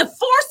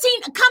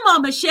come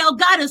on, Michelle,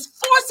 God is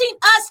forcing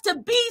us to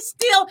be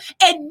still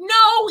and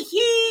know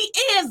He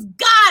is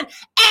God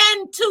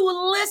and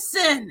to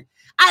listen.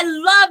 I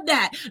love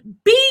that.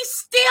 Be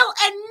still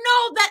and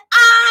know that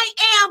I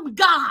am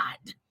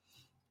God.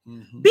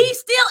 Mhm. Be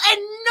still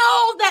and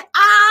know that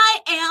I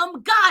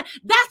am God.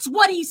 That's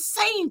what he's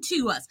saying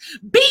to us.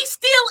 Be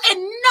still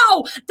and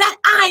know that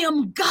I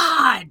am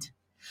God,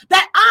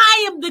 that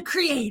I am the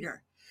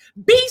creator.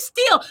 Be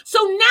still.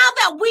 So now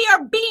that we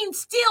are being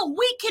still,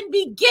 we can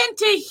begin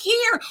to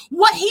hear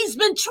what he's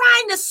been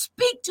trying to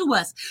speak to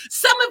us.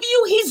 Some of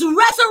you, he's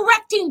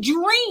resurrecting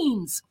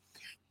dreams,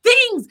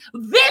 things,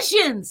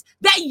 visions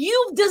that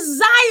you've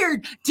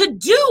desired to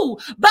do,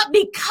 but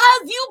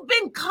because you've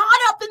been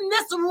caught up in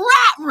this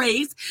rat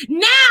race,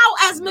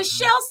 now, as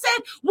Michelle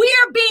said, we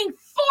are being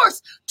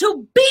forced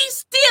to be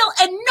still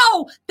and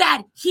know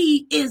that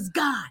he is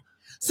God.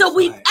 So That's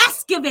we've right.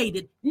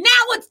 excavated. Now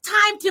it's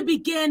time to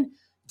begin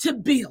to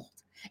build.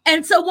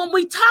 And so when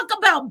we talk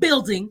about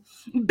building,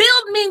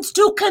 build means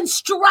to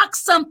construct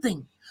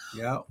something.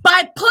 Yeah.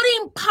 By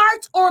putting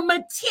parts or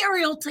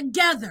material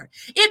together.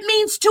 It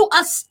means to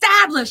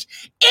establish,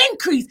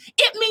 increase.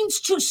 It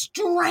means to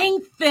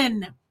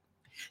strengthen.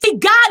 See,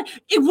 God,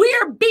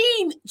 we're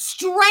being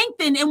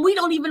strengthened and we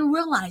don't even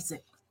realize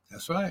it.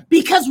 That's right.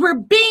 Because we're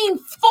being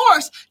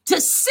forced to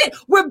sit.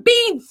 We're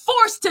being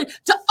forced to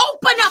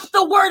open up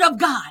the word of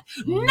God.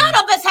 Mhm. None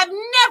of us have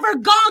never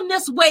gone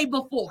this way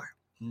before.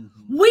 Mhm.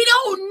 We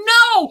don't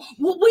know.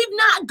 We've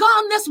not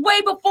gone this way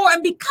before.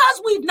 And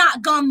because we've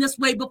not gone this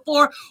way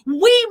before,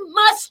 we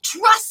must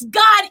trust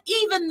God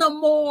even the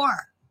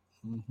more.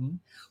 Mhm.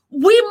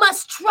 We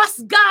must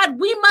trust God.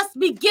 We must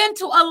begin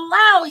to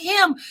allow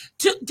him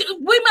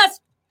we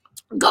must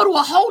go to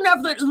a whole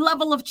nother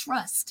level of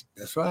trust.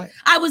 That's right.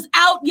 I was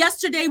out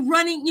yesterday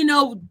running,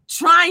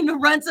 trying to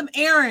run some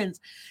errands.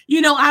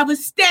 I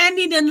was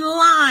standing in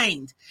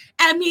line.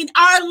 I mean,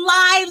 our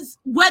lives,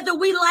 whether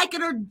we like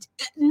it or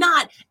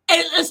not,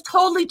 it's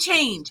totally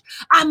changed.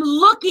 I'm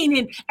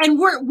looking and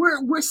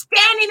we're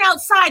standing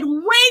outside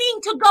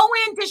waiting to go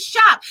in to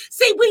shop.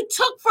 See, we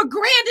took for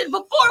granted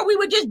before we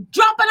would just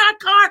jump in our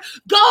car,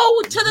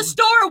 go to the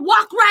store,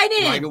 walk right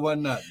in. Like it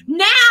wasn't nothing.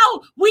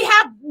 Now we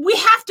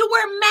have to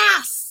wear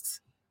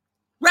masks,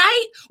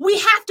 right? We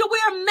have to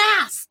wear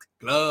masks.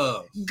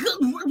 Gloves.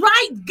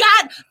 Right,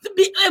 God,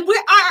 and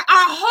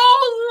our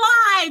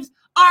whole lives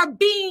are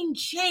being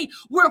changed.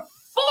 We're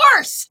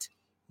forced.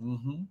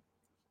 Mm-hmm.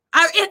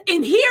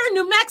 And here in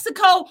New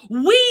Mexico,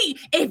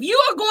 if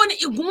you are going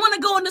to want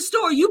to go in the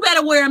store, you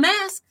better wear a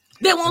mask.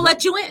 They won't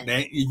let you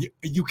in.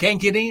 You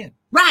can't get in.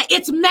 Right,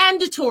 it's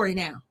mandatory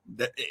now.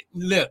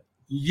 Look,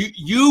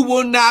 you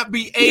will not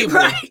be able.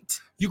 Right.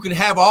 You can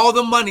have all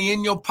the money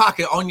in your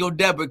pocket on your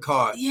debit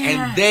card,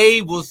 and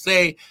they will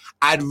say,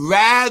 I'd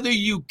rather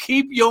you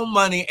keep your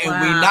money and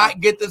we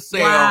not get the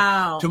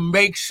sale to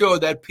make sure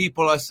that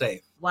people are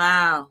safe.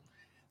 Wow.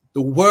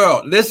 The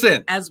world,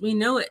 listen. As we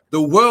knew it.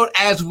 The world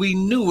as we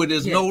knew it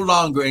is no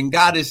longer, and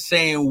God is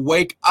saying,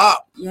 wake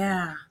up.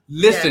 Yeah.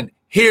 Listen. Yeah.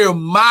 Hear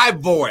my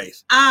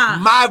voice.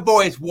 My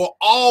voice will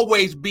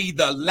always be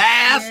the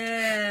last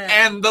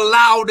and the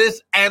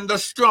loudest and the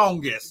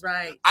strongest.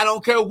 Right. I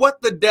don't care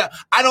what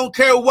I don't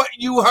care what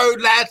you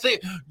heard last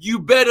night. You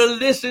better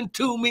listen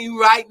to me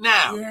right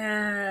now.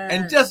 Yeah.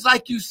 And just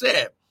like you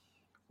said,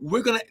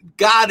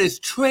 God is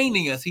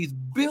training us. He's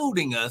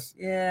building us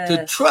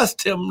to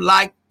trust him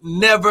like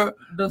never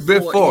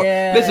before.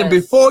 Yes. Listen,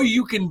 before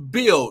you can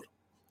build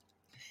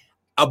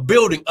a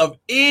building of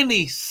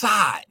any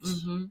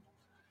size,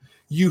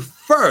 you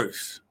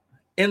first,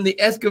 in the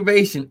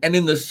excavation and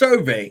in the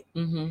survey,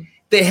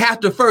 they have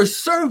to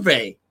first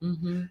survey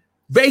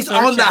based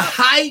on the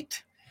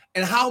height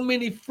and how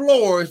many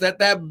floors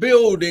that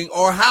building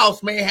or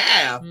house may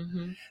have.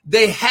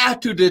 They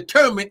have to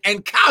determine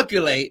and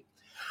calculate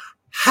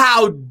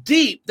how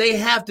deep they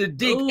have to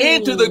dig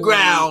into the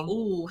ground.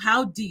 Ooh,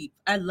 how deep.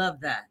 I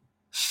love that.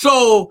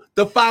 So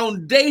the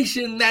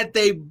foundation that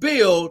they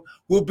build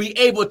will be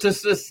able to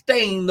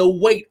sustain the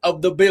weight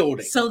of the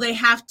building. So they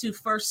have to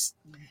first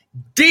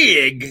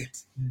dig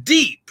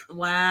deep.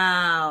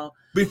 Wow.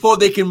 Before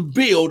they can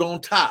build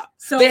on top.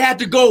 So they have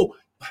to go.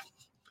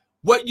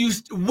 What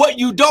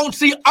you don't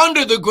see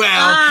under the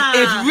ground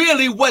is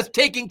really what's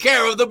taking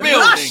care of the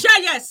building. Say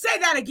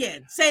that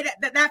again. Say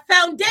that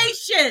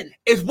foundation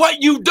is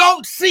what you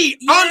don't see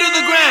under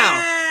the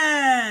ground.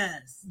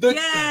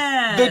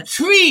 Yes. The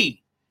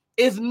tree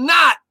is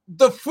not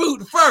the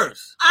fruit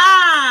first.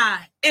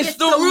 It's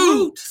the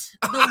root.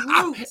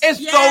 The root. It's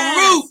the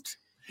root.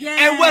 Yes.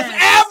 And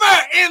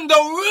whatever in the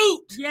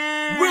root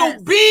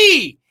will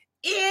be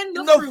in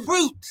the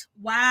fruit.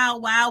 Wow.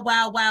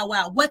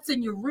 What's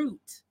in your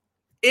root?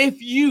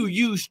 If you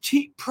use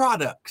cheap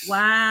products,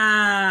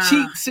 wow,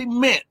 cheap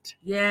cement,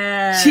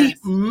 yes, cheap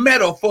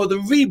metal for the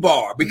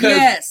rebar,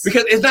 because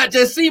it's not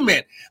just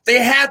cement. They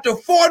have to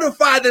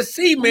fortify the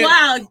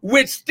cement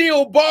with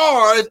steel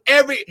bars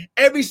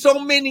every so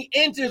many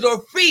inches or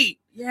feet.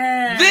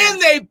 Yeah. Then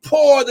they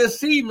pour the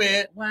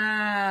cement.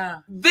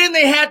 Wow. Then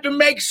they have to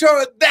make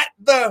sure that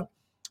the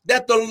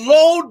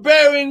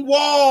load-bearing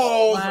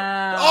walls.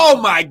 Wow.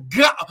 Oh my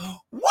God!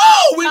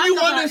 Whoa! When you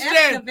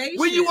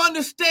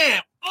understand.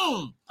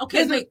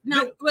 Okay, wait.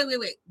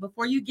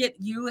 Before you get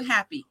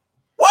happy.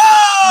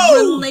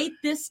 Whoa! Relate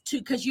this to,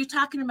 because you're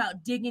talking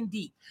about digging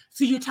deep.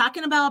 So you're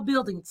talking about a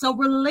building. So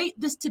relate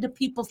this to the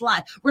people's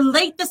life.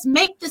 Relate this,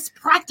 make this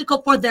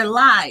practical for their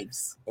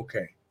lives.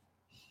 Okay.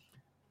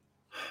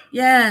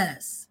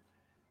 Yes.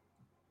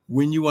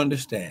 When you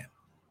understand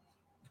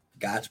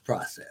God's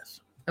process,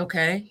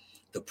 Okay.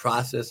 the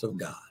process of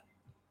God,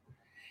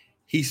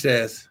 he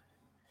says,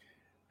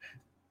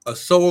 a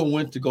sower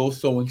went to go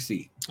sowing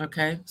seed.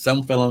 Okay.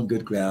 Some fell on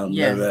good ground.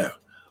 Yeah.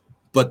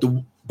 Blah,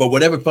 blah. But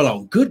whatever fell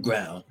on good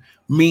ground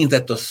means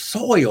that the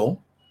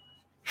soil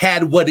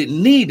had what it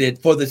needed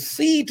for the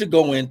seed to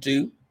go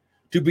into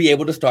to be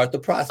able to start the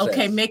process.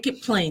 Okay, make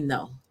it plain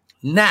though.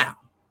 Now,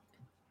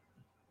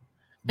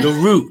 the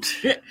root.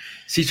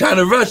 She's trying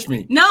to rush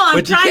me. No,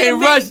 but you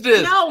can't rush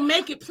this. No,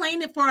 make it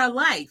plain for our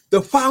life.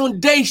 The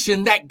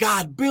foundation that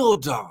God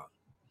builds on.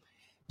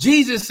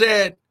 Jesus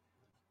said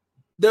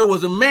there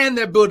was a man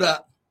that built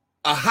a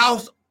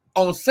house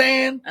on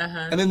sand,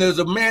 and then there's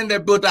a man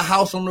that built a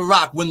house on the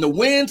rock. When the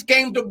winds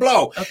came to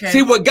blow,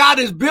 see what God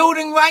is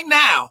building right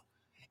now.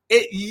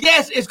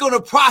 Yes, it's going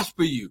to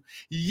prosper you.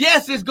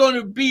 Yes, it's going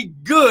to be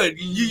good.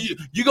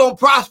 You're going to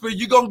prosper.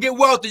 You're going to get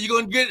wealthy. You're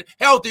going to get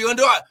healthy. You're going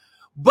to do it.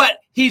 But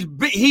he's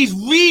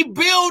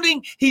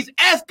rebuilding. He's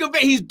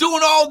excavating. He's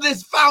doing all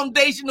this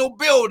foundational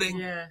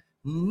building,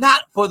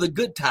 not for the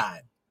good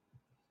time,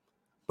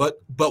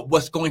 but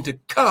what's going to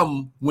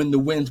come when the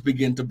winds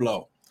begin to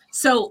blow.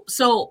 So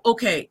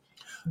okay,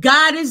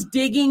 God is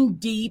digging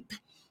deep.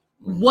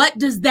 What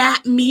does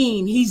that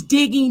mean? He's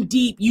digging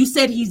deep. You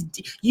said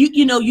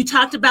you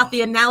talked about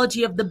the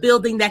analogy of the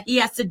building that he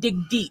has to dig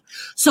deep.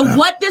 So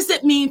what does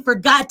it mean for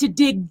God to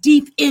dig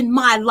deep in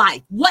my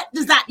life? What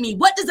does that mean?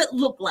 What does it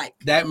look like?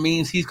 That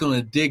means he's going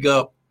to dig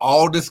up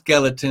all the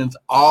skeletons,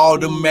 all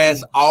the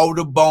mess, all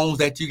the bones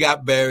that you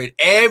got buried,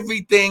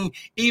 everything,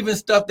 even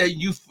stuff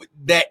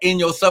that in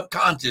your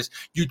subconscious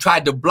you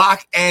tried to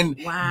block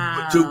and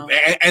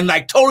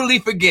like totally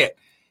forget.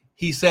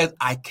 He says,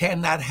 I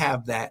cannot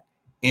have that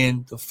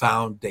in the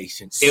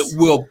foundation. It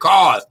will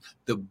cause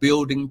the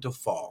building to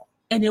fall.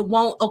 And it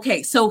won't,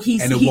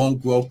 it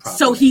won't grow properly.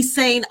 So he's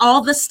saying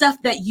all the stuff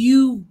that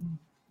you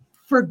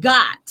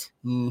forgot.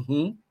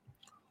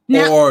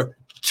 Now, or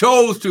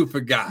chose to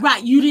forget.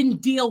 Right, you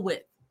didn't deal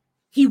with.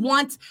 He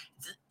wants,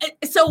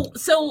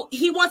 so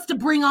he wants to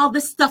bring all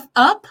this stuff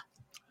up.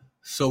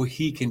 So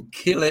he can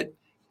kill it,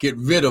 get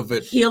rid of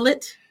it. Heal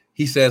it.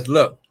 He says,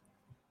 look,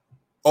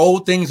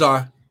 old things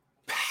are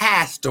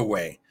passed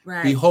away.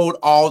 Right. Behold,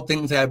 all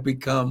things have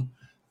become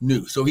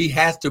new. So he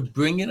has to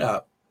bring it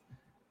up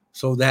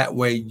so that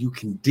way you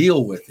can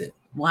deal with it.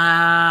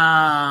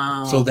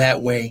 Wow. So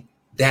that way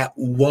that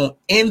won't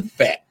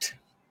infect.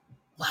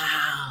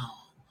 Wow.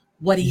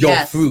 What he your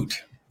has.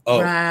 Fruit.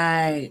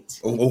 Right.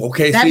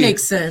 Okay. That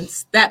makes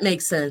sense. That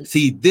makes sense.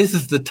 See, this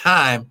is the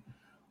time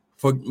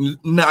for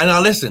now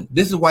listen,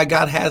 this is why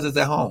God has us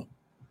at home.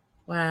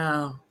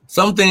 Wow.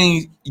 Some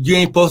things you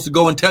ain't supposed to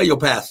go and tell your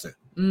pastor.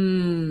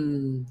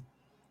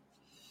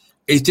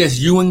 It's just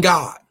you and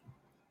God.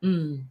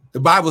 The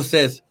Bible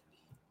says,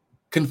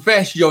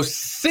 confess your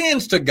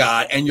sins to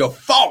God and your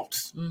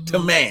faults to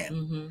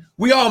man.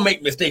 We all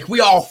make mistakes.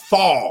 We all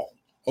fall.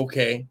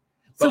 Okay.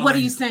 So what are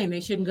you saying?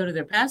 They shouldn't go to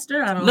their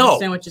pastor? I don't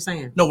understand what you're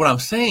saying. No, what I'm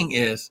saying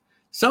is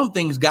some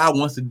things God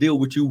wants to deal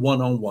with you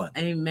one-on-one.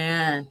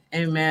 Amen.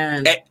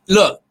 Amen.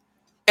 Look,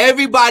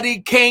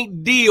 everybody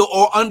can't deal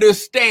or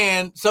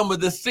understand some of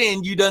the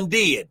sin you done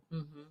did.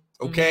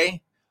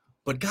 Okay.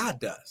 But God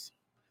does.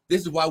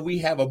 This is why we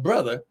have a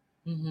brother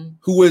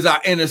who is our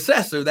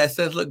intercessor that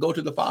says, look, go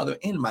to the Father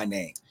in my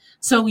name.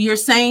 So you're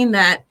saying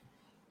that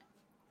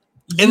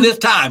in this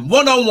time,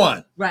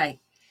 one-on-one. Right.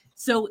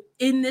 So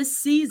in this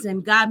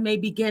season, God may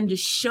begin to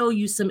show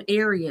you some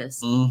areas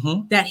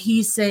that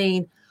he's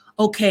saying,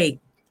 okay,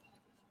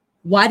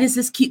 why does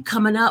this keep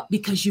coming up?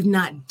 Because you've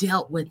not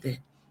dealt with it.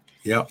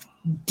 Yep.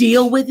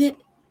 Deal with it.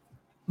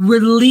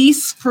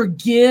 Release,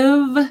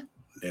 forgive.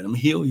 Let him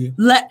heal you.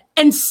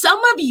 And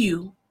some of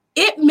you,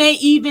 it may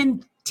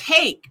even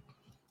take.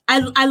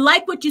 I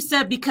like what you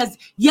said, because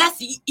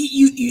yes,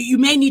 you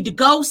may need to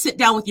go sit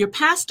down with your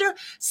pastor.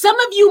 Some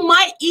of you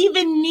might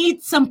even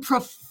need some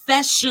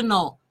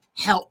professional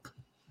help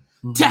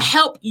to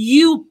help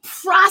you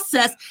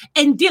process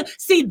and deal.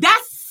 See,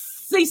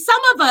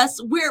 some of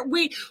us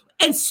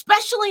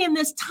especially in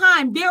this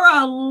time, there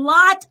are a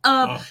lot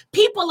of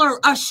people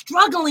are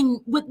struggling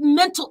with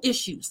mental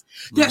issues.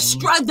 They're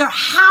they're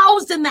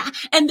housed in that,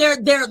 and they're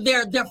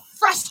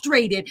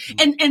frustrated,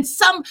 and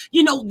some,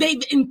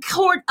 they've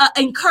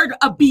incurred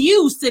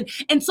abuse,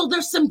 and so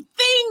there's some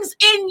things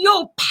in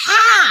your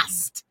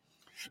past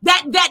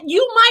that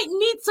you might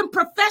need some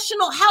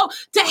professional help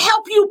to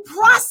help you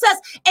process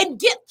and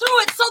get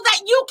through it, so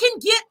that you can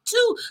get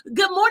to,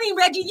 good morning,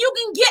 Reggie, you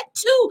can get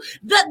to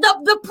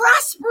the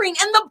prospering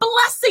and the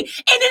blessing.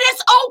 And it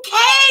is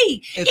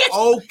okay. It's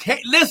okay.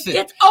 Listen,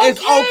 it's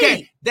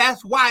okay.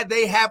 That's why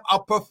they have a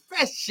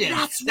profession.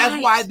 That's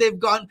That's why they've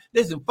gone.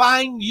 Listen,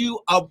 find you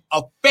a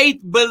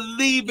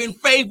faith-believing,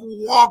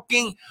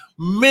 faith-walking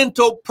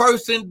mental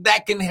person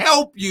that can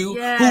help you,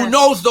 who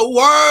knows the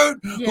word,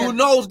 who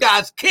knows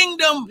God's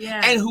kingdom,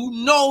 and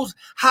who knows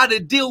how to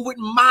deal with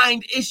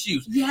mind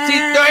issues. See,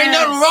 there ain't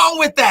nothing wrong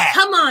with that.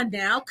 Come on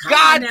now.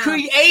 God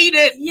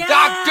created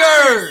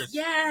doctors.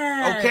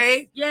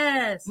 Okay?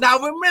 Yes. Now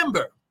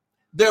remember,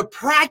 they're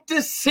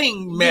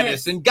practicing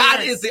medicine.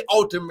 God is the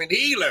ultimate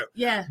healer.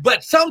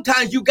 But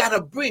sometimes you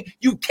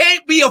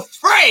can't be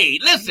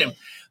afraid. Listen,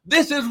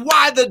 this is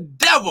why the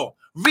devil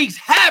wreaks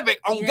havoc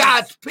on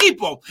God's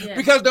people,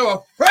 because they're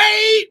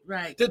afraid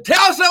to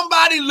tell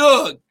somebody,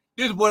 look,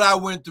 this is what I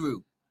went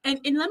through. And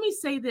let me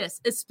say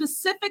this,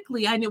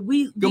 specifically, I know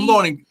Good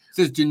morning,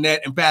 Sister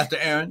Jeanette and Pastor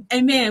Aaron.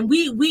 Amen.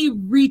 We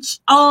reach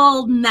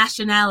all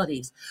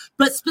nationalities,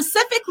 but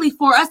specifically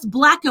for us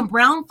Black and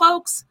brown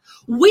folks,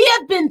 we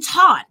have been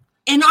taught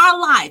in our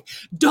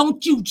life,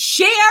 don't you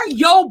share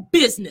your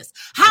business.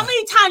 How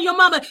many times your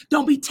mama,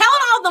 don't be telling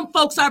all them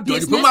folks our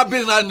business. Don't you put my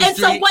business out in the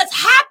street. So what's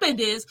happened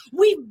is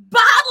we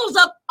bottled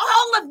up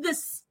all of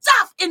this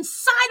stuff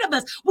inside of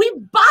us. We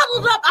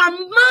bottled up our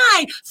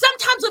mind.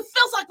 Sometimes it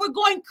feels like we're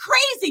going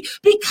crazy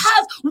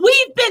because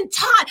we've been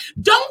taught,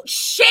 don't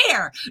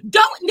share.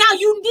 Now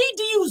you need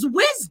to use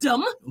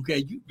wisdom.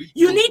 Okay.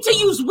 You need to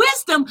use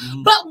wisdom,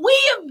 but we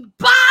have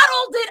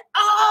bottled it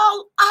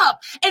all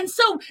up. And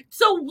so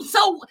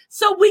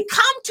we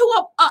come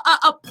to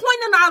a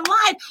point in our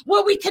life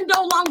where we can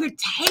no longer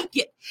take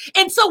it.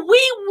 And so we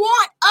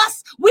want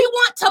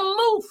to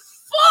move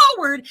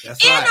forward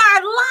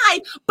our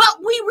life, but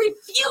we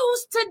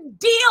refuse to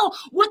deal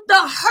with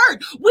the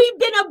hurt. We've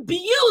been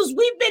abused.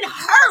 We've been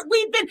hurt.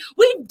 We've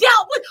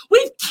dealt with,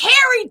 we've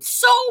carried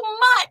so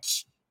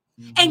much.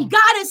 And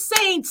God is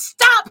saying,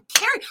 stop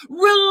carrying,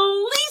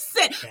 release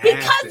it,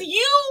 because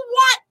you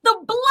want the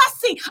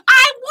blessing.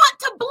 I want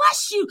to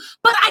bless you,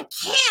 but I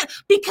can't,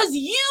 because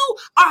you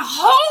are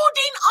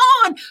holding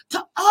on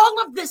to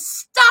all of this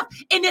stuff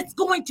and it's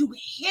going to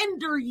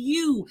hinder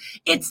you.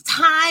 It's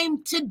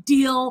time to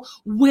deal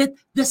with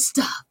the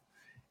stuff.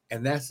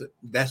 And that's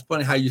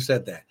funny how you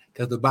said that,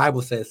 because the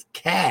Bible says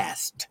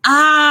cast.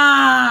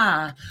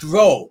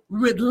 Throw.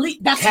 Release.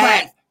 That's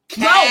right.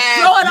 Throw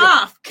it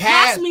off.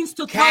 Cast means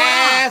to throw it off.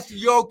 Cast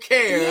your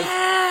cares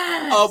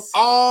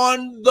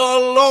upon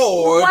the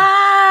Lord,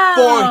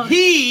 for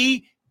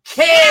He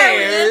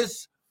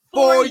cares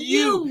for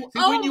you. See,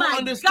 when you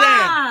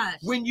understand,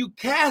 when you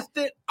cast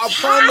it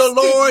upon the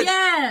Lord,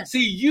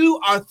 see, you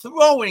are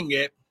throwing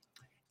it,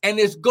 and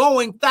it's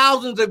going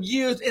thousands of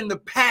years in the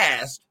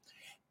past,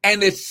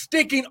 and it's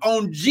sticking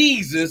on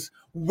Jesus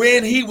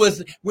when he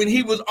was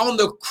on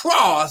the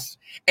cross,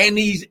 and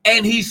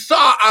he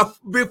saw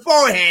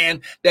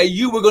beforehand that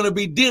you were going to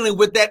be dealing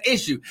with that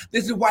issue.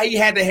 This is why he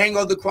had to hang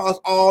on the cross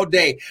all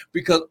day,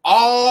 because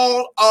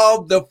all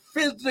of the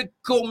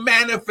physical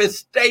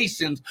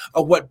manifestations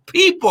of what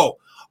people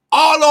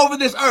all over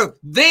this earth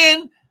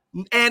then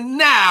and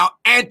now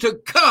and to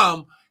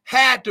come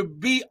had to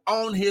be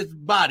on his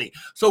body.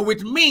 So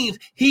which means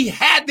he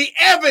had the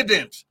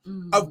evidence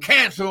of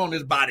cancer on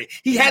his body.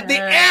 He had the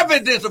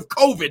evidence of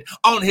COVID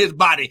on his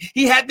body.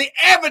 He had the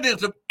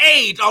evidence of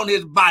AIDS on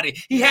his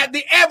body. He had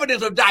the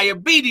evidence of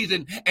diabetes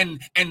and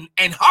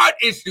heart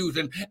issues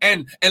and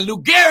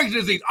Lou Gehrig's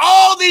disease.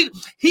 All these,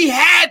 he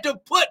had to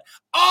put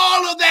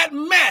all of that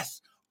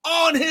mess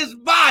on his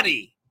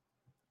body.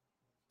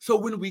 So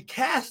when we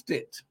cast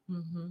it,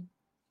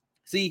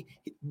 see,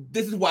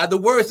 this is why the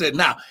word said,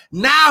 now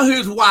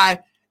here's why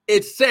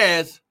it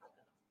says,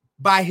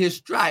 by his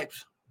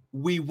stripes,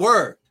 we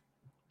were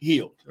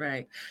healed.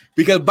 Right.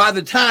 Because by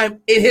the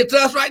time it hits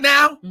us right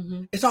now,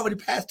 it's already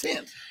past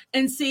tense.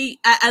 And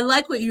see, I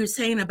like what you were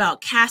saying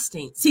about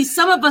casting. See,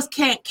 some of us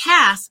can't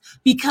cast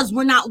because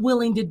we're not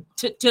willing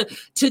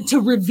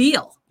to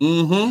reveal.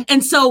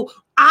 And so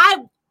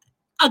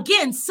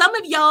some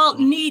of y'all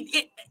need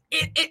it.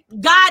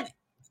 God,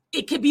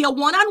 it could be a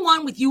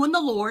one-on-one with you and the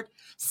Lord.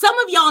 Some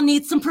of y'all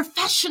need some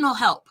professional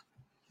help.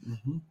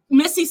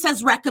 Missy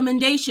says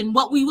recommendation.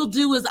 What we will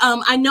do is,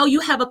 I know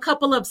you have a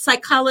couple of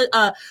psychologist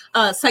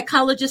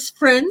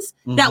friends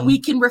that we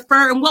can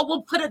refer, and what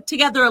we'll put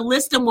together a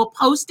list and we'll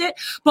post it.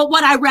 But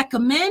what I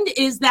recommend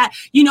is that,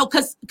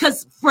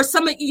 because for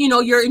some of,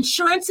 your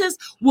insurances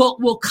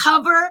will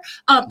cover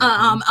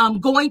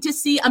going to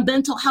see a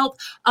mental health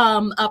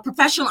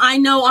professional. I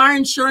know our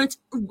insurance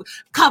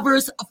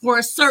covers for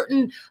a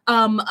certain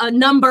a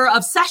number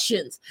of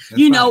sessions.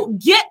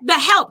 Get the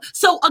help.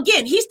 So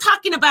again, he's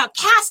talking about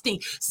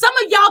casting. Some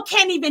of y'all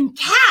can't even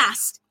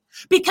cast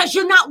because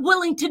you're not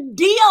willing to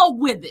deal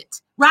with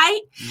it,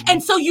 right?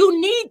 And so you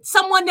need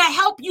someone to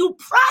help you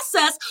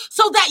process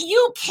so that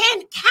you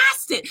can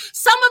cast it.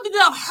 Some of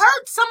the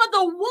hurt, some of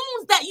the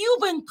wounds that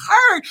you've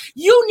incurred,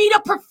 you need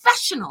a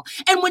professional.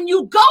 And when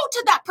you go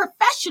to that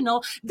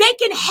professional, they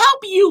can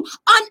help you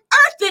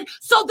unearth it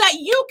so that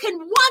you can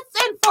once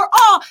and for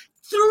all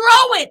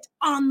throw it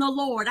on the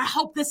Lord. I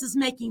hope this is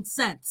making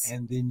sense.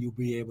 And then you'll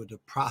be able to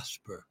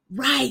prosper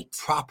Right.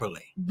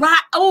 properly. Right.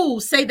 Oh,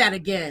 say that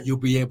again. You'll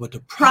be able to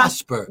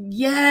prosper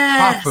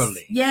Yes.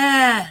 properly.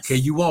 Yes. Okay,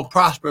 you won't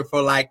prosper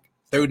for like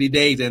 30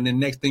 days, and the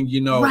next thing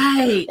you know,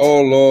 Right.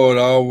 oh Lord,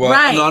 oh well.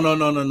 Right.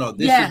 No.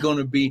 This Yeah. is going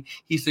to be,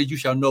 he said, you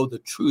shall know the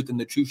truth, and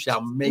the truth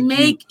shall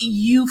make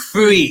you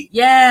free.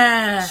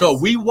 Yes. So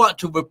we want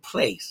to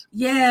replace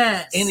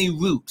yes. any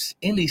roots,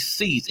 any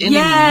seeds, any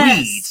yes.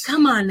 weeds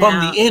Come on from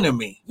now. the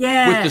enemy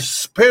yes. with the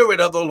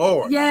Spirit of the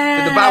Lord. Yes.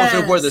 And the Bible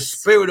says where the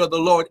Spirit of the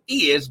Lord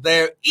is,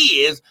 there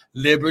is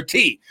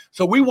liberty.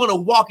 So we want to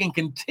walk in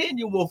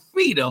continual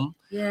freedom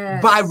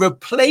yes. by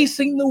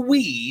replacing the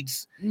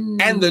weeds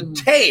and the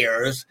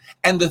tares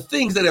and the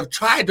things that have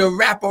tried to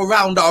wrap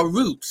around our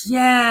roots.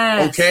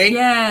 Yes. Okay?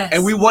 Yes.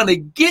 And we want to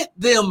get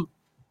them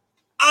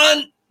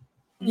unrooted,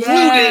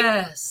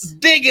 yes.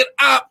 dig it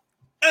up,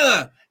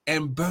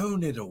 and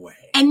burn it away.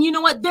 And you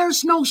know what?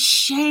 There's no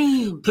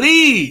shame.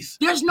 Please.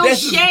 There's no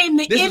shame.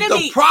 The this enemy.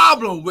 Is the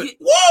problem with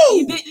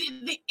whoa.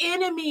 The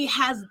enemy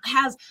has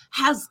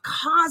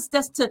caused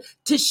us to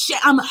shame.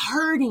 I'm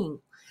hurting.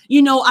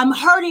 You know, I'm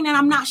hurting and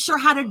I'm not sure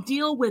how to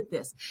deal with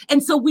this.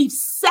 And so we've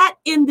sat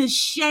in this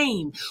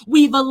shame.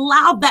 We've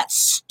allowed that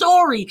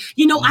story.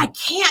 You know, I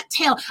can't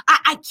tell.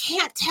 I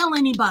can't tell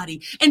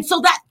anybody. And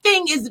so that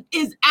thing is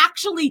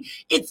actually,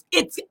 it's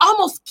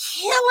almost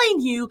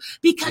killing you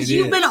because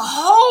you've been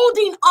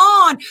holding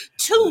on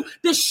to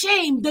the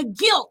shame, the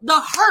guilt, the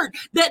hurt,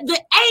 the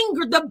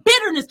anger, the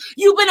bitterness.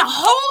 You've been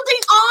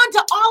holding on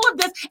to all of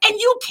this and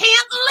you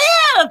can't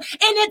live.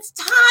 And it's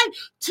time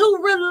to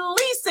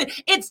release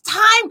it. It's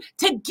time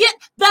to get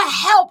the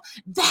help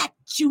that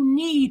you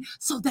need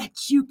so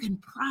that you can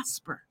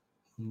prosper.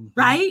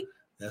 Right?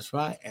 That's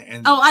right.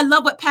 And I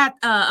love what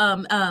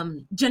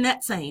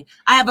Jeanette's saying.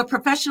 I have a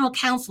professional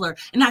counselor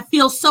and I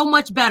feel so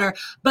much better,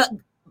 but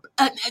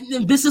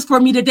this is for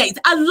me today.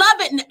 I love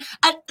it.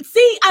 I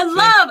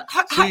love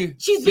her.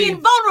 She's being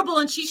vulnerable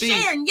and she's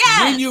sharing.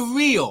 Yes. When you're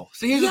real.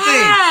 See, here's the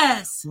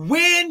thing.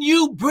 When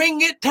you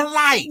bring it to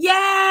light.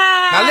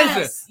 Yes. Now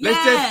listen.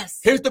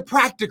 Here's the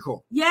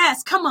practical.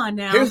 Yes. Come on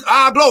now. Here's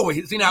our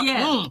glory. See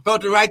now,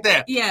 felt it right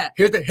there. Yeah.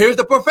 Here's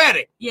the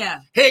prophetic.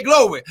 Yeah. Hey,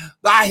 glory.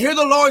 I hear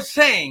the Lord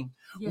saying,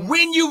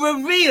 when you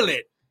reveal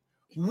it,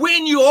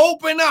 when you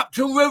open up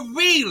to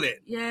reveal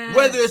it,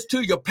 whether it's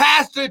to your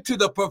pastor, to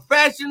the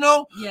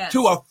professional,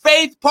 to a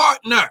faith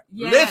partner,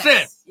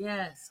 listen,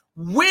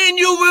 when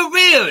you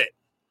reveal it,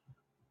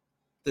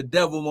 the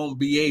devil won't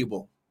be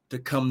able to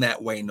come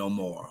that way no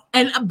more.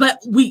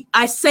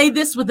 I say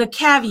this with a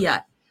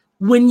caveat.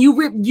 When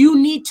you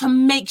need to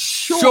make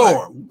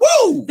sure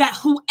that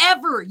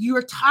whoever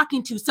you're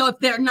talking to, so if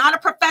they're not a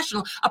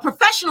professional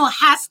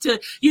has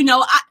to,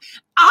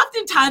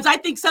 oftentimes I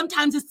think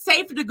sometimes it's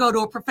safer to go to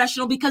a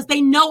professional because they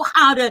know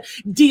how to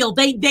deal.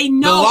 They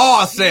know. The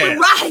law says.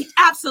 Right,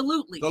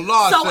 absolutely. The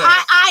law says. So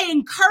I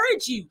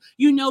encourage you,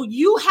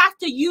 you have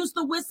to use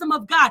the wisdom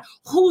of God,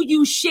 who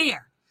you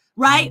share.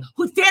 Right?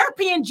 With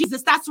therapy and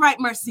Jesus. That's right,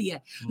 Marcia.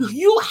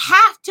 You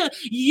have to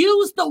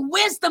use the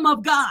wisdom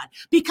of God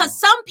because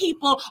some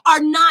people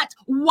are not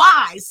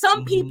wise.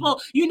 Some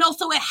people,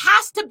 so it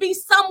has to be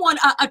someone,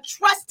 a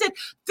trusted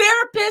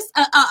therapist,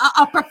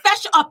 a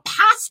professional, a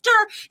pastor,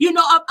 even,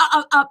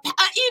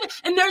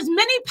 and there's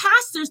many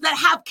pastors that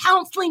have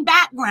counseling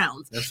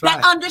backgrounds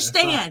that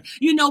understand,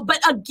 but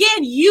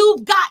again,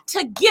 you've got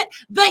to get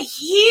the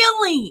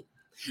healing.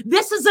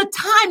 This is a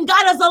time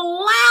God is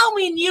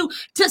allowing you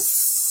to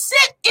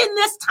sit in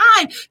this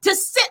time, to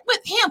sit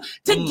with him,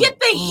 to get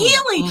the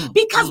healing,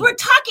 because we're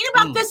talking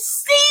about this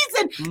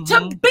season to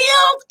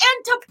build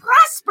and to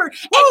prosper.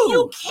 And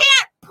you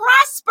can't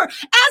prosper.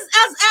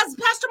 As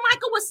Pastor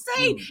Michael was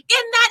saying,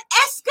 in that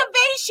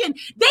excavation,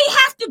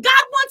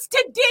 God wants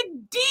to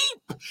dig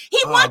deep. He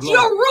wants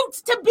your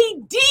roots to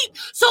be deep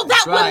so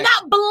that when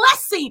that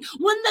blessing,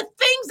 when the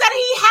things that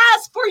he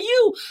has for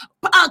you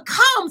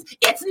comes,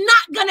 it's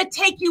not going to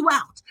take you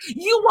out.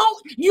 You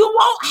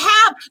won't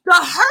have the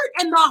hurt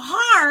and the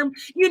harm.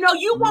 You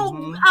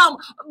won't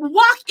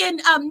walk in,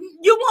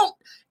 you won't,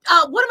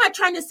 what am I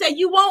trying to say?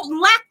 You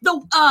won't lack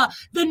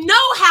the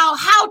know-how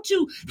how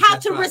to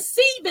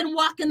receive and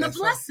walk in the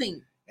blessing.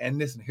 Right. And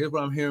listen, here's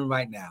what I'm hearing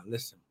right now.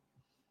 Listen,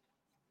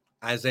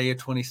 Isaiah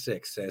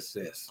 26 says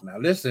this. Now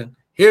listen,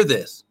 hear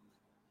this.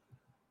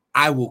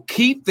 I will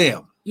keep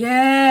them.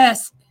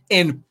 Yes.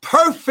 In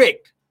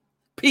perfect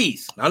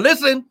peace. Now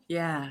listen.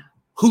 Yeah.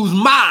 Whose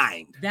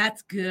mind.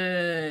 That's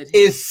good.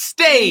 Is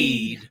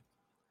stayed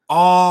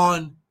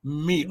on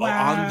me, or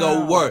on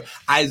the word.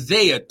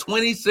 Isaiah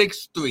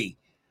 26:3.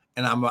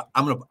 And I'm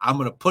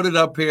gonna put it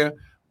up here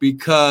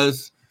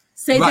because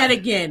say that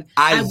again.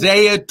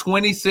 Isaiah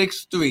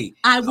 26:3.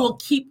 I will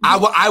keep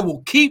them. I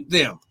will keep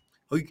them.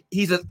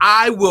 He says,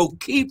 I will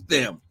keep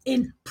them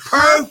in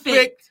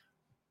perfected,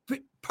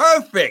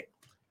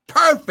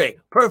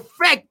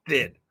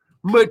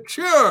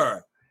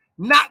 mature,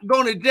 not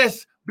gonna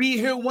just be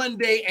here one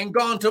day and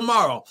gone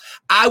tomorrow.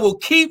 I will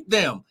keep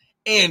them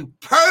in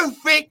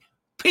perfect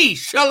peace.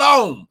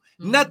 Shalom.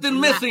 Nothing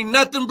missing,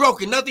 nothing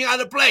broken, nothing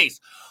out of place.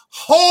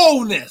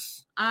 Wholeness.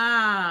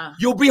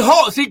 You'll be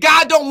whole. See,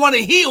 God don't want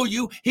to heal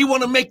you. He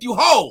want to make you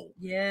whole.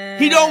 Yeah.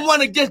 He don't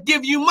want to just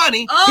give you money.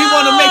 He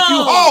want to make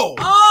you whole.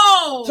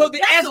 Oh, so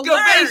the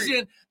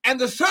excavation and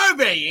the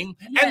surveying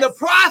and the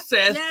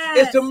process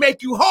is to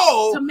make you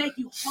whole. To make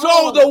you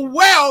whole. So the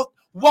wealth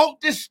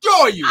won't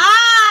destroy you.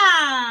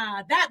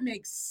 That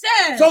makes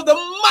sense. So the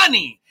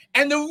money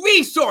and the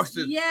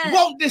resources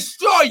won't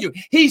destroy you.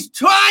 He's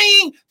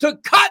trying to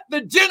cut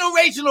the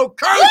generational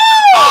curse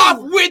off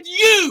with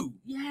you.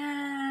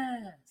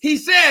 Yes. He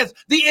says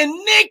the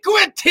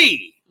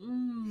iniquity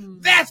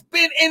that's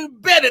been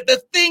embedded,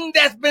 the thing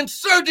that's been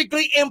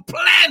surgically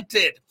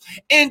implanted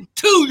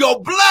into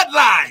your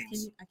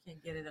bloodlines. I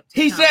can't get it up.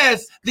 He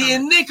says the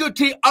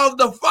iniquity of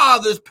the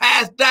fathers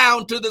passed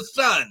down to the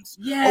sons.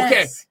 Yes.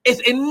 Okay,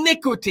 it's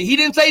iniquity. He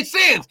didn't say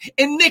sins.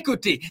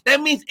 Iniquity.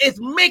 That means it's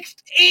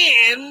mixed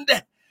in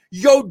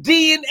your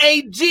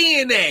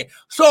DNA.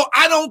 So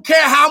I don't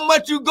care how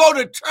much you go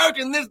to church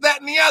and this,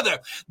 that, and the other.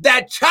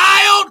 That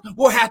child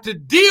will have to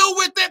deal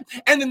with it,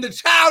 and then the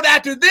child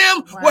after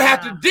them will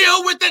have to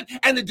deal with it,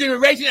 and the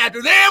generation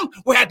after them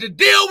will have to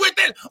deal with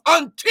it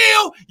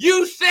until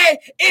you say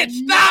it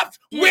stops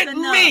with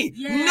me.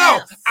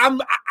 Yes.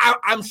 No,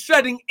 I'm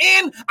shutting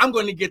in. I'm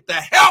going to get the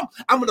help.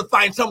 I'm going to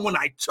find someone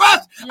I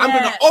trust. I'm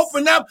going to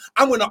open up.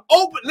 I'm going to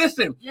open.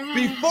 Listen,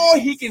 before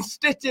he can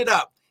stitch it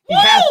up,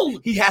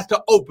 he has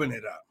to open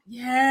it up.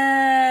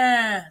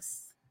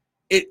 Yes.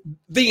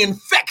 The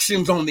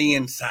infection's on the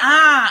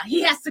inside.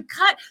 He has to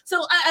cut.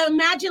 So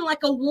imagine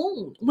like a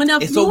wound. When a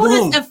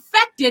wound is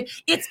affected,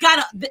 it's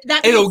got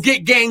it'll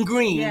get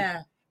gangrene.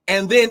 Yeah.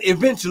 And then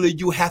eventually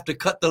you have to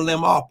cut the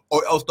limb off,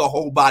 or else the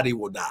whole body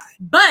will die.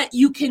 But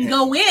you can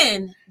go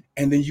in.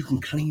 And then you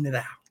can clean it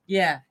out.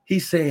 Yeah.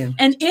 He's saying.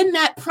 And in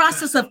that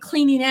process of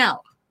cleaning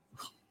out,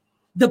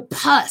 the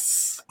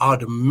pus, all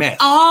the mess,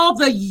 all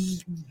the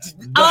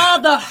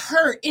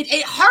hurt,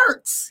 it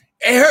hurts.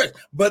 It hurts.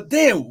 But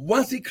then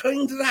once he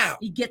cleans it out,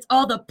 he gets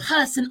all the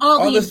pus and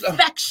all the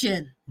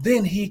infection.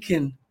 Then he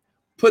can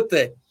put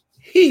the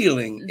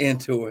healing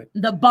into it.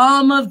 The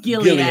balm of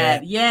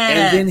Gilead. Yes.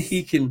 And then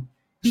he can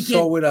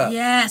sew it up.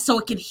 Yeah, so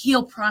it can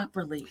heal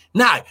properly.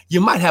 Now,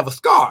 you might have a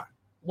scar.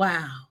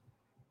 Wow.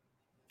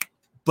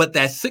 But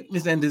that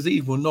sickness and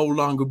disease will no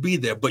longer be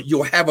there. But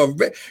you'll have a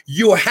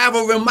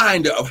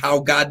reminder of how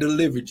God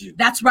delivered you.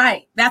 That's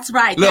right. That's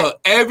right. Look,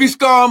 every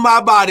scar on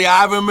my body,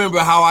 I remember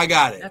how I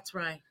got it. That's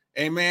right.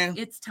 Amen.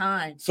 It's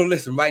time. So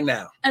listen, right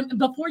now. And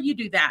before you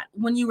do that,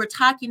 when you were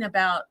talking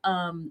about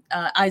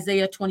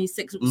Isaiah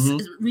 26,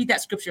 read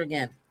that scripture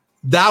again.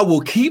 Thou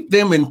will keep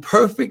them in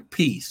perfect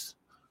peace,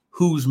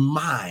 whose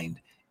mind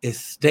is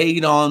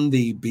stayed on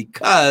thee,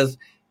 because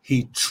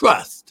he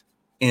trusts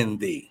in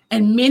thee.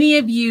 And many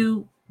of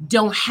you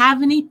don't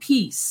have any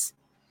peace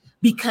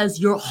because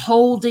you're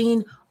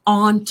holding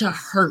on to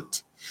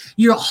hurt.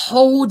 You're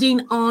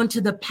holding on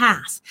to the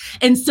past.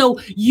 And so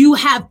you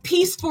have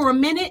peace for a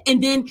minute,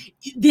 and then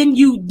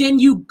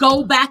you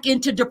go back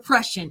into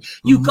depression.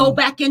 You go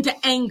back into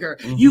anger.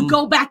 You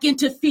go back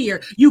into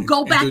fear. You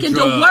go back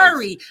into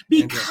worry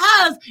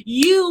because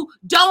your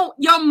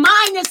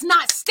mind is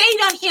not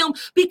stayed on him,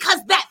 because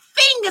that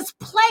thing is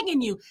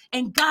plaguing you.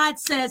 And God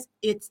says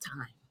it's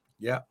time.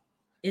 Yeah.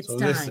 It's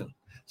time.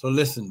 So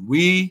listen,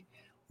 we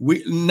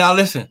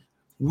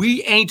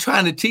ain't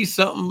trying to teach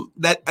something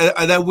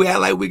that we act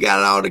like we got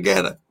it all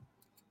together.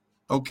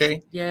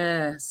 Okay?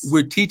 Yes.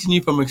 We're teaching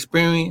you from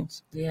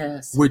experience.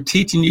 Yes. We're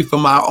teaching you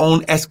from our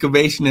own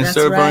excavation and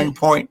surveying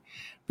point.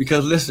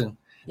 Because listen,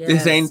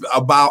 this ain't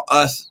about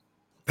us,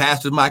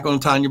 Pastor Michael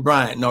and Tanya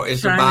Bryant. No,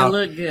 it's about to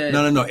look good.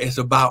 No. It's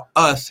about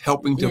us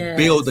helping to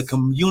build the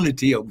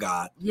community of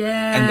God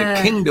and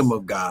the kingdom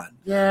of God.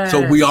 Yes.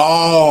 So we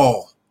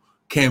all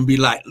can be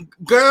like,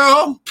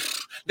 girl,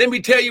 let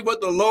me tell you what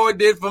the Lord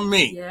did for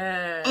me.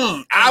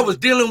 Yes. I was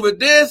dealing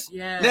with this.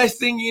 Yes. Next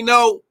thing you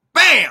know,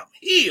 bam,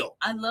 healed.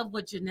 I love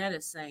what Jeanette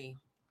is saying.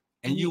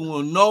 And you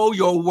will know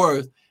your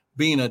worth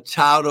being a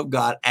child of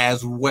God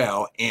as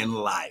well in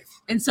life.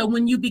 And so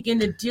when you begin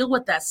to deal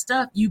with that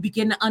stuff, you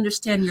begin to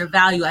understand your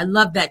value. I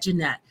love that,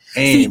 Jeanette.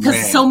 Amen. See,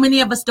 because so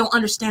many of us don't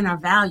understand our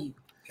value.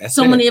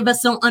 Many of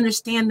us don't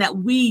understand that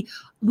we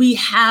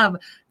have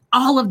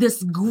all of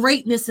this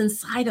greatness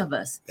inside of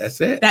us. That's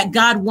it. That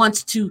God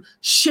wants to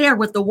share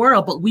with the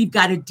world, but we've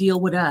got to deal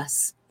with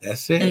us.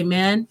 That's it.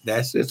 Amen.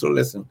 That's it. So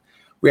listen,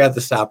 we have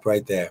to stop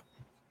right there.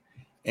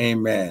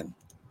 Amen.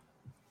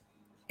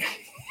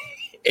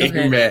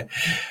 Amen.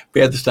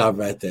 We have to stop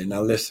right there.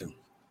 Now listen.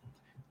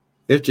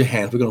 Lift your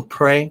hands. We're going to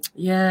pray.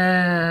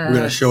 Yeah.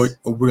 We're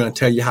going to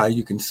tell you how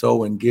you can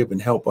sow and give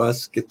and help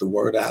us get the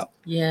word out.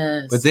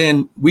 Yes. But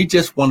then we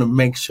just want to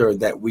make sure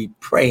that we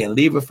pray and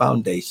leave a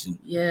foundation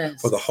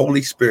for the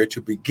Holy Spirit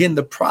to begin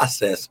the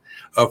process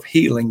of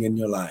healing in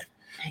your life.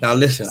 Now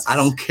listen, I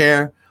don't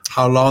care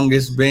how long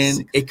it's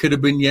been. It could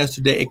have been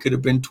yesterday. It could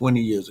have been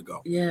 20 years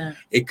ago. Yeah.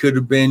 It could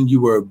have been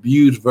you were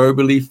abused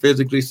verbally,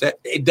 physically.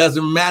 It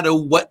doesn't matter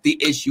what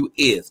the issue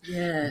is.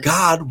 Yes.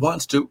 God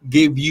wants to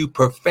give you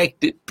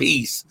perfected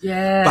peace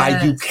Yes.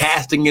 by you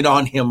casting it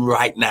on him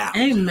right now.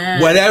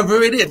 Amen.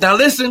 Whatever it is. Now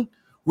listen,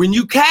 when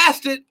you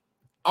cast it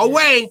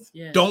away,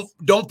 Yes.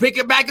 don't pick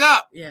it back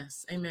up.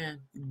 Yes.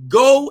 Amen.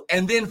 Go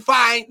and then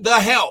find the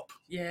help.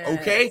 Yes.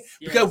 Okay?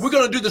 Because Yes. we're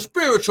going to do the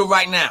spiritual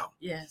right now.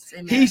 Yes.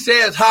 Amen. He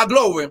says, "High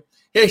glory."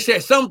 He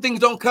says some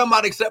things don't come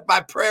out except by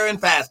prayer and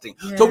fasting.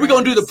 So we're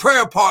going to do the Yes.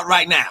 prayer part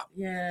right now.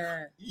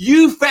 Yeah.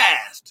 You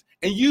fast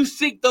and you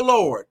seek the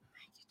Lord.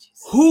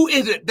 Who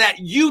is it that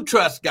you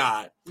trust,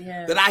 God,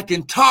 Yeah. that I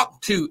can talk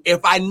to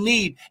if I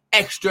need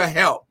extra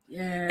help?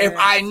 Yeah. If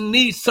I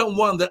need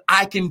someone that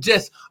I can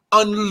just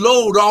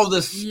unload all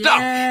the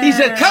stuff. He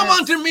said, "Come Yes.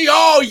 unto me,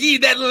 all ye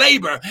that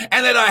labor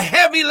and that are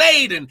heavy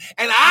laden,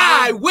 and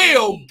I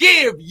will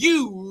give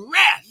you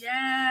rest."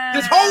 Yes.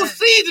 This whole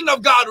season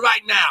of God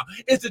right now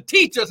is to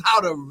teach us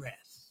how to rest.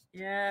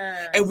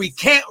 Yes. And we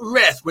can't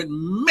rest with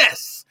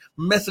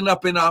messing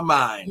up in our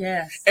mind.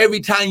 Yes. Every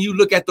time you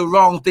look at the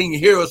wrong thing, you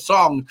hear a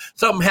song,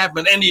 something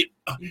happened, and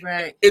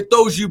Right. it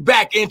throws you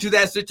back into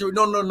that situation.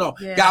 No.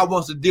 Yeah. God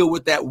wants to deal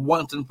with that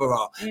once and for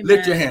all. Amen.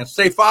 Lift your hands.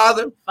 Say,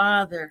 "Father,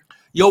 Father,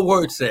 your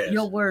word says,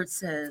 your word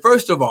says,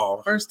 first of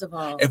all, if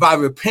if I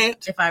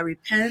repent, I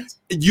repent,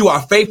 you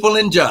are faithful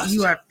and just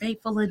you are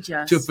faithful and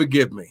just to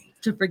forgive me.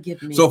 to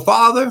forgive me. So,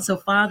 Father,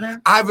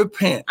 Father, I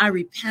repent I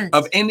repent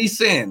of any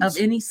sins, of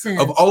any sin,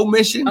 of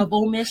omission of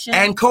omission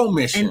and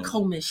commission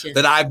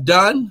that I've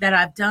done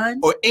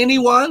or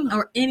anyone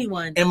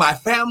anyone in my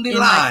family in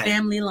line my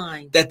family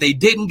line that they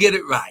didn't get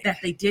it right. that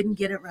they didn't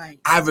get it right.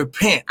 I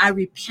repent I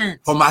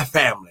repent for my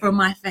family.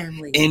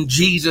 In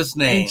Jesus'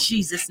 name. In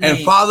Jesus' name.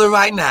 And Father,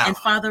 right now,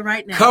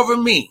 cover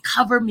me.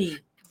 Cover me.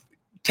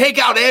 Take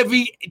out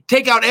every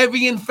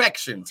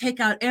infection. Take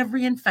out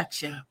every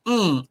infection.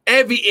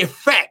 Every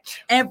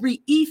effect.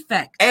 Every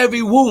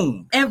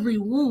wound.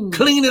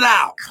 Clean it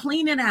out.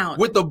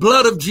 With the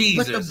blood of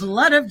Jesus.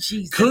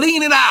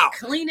 Clean it out.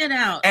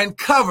 And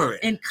cover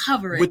it.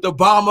 With the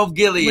balm of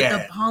Gilead.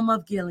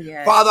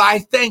 Father, I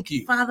thank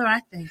you.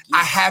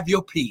 I have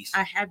your peace.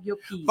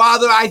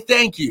 Father, I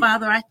thank you.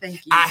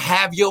 I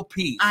have your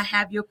peace.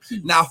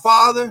 Now,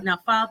 Father,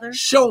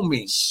 show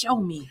me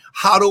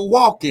how to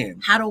walk in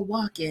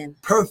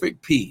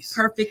perfect peace.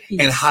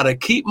 And how to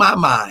keep my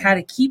mind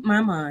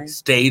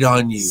stayed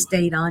on you.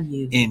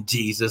 In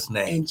Jesus'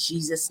 name.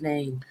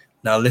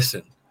 Now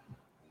listen,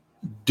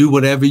 do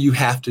whatever you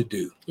have to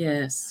do.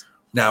 Yes.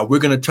 Now we're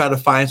going to try to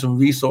find some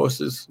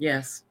resources.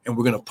 Yes. And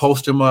we're going to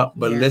post them up.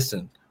 But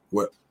listen,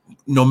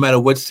 no matter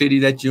what city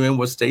that you're in,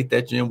 what state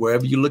that you're in,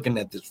 wherever you're looking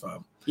at this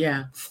from,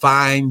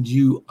 find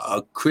you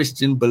a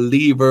Christian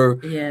believer.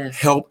 Yes.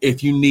 Help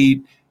if you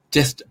need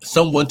just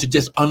someone to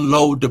just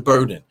unload the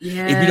burden.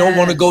 Yes. If you don't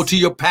want to go to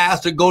your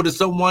pastor, go to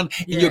someone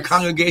in your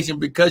congregation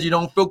because you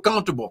don't feel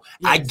comfortable.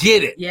 Yes. I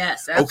get it.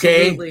 Yes,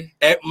 absolutely.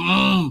 Okay?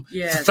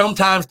 Yes.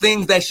 Sometimes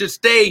things that should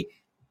stay.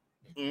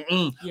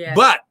 Yes.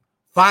 But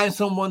find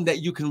someone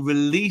that you can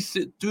release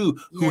it through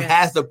who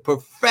has the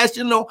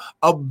professional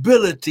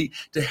ability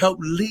to help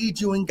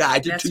lead you and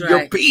guide you to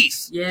your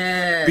peace.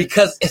 Yes.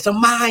 Because it's a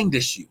mind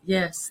issue.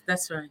 Yes,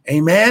 that's right.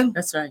 Amen?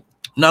 That's right.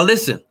 Now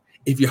listen.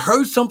 If you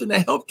heard something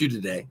that helped you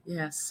today,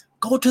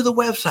 go to the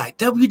website,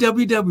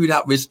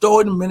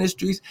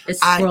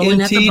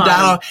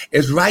 www.restoredministries.int.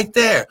 It's right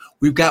there.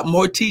 We've got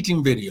more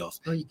teaching videos.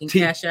 Or you can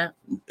cash out.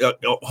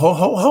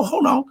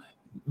 Hold on.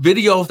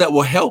 Videos that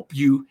will help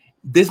you.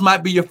 This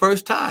might be your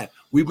first time.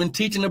 We've been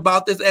teaching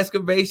about this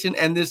excavation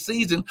and this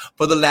season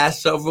for the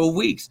last several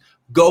weeks.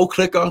 Go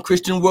click on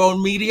Christian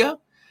World Media,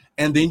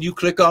 and then you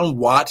click on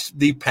Watch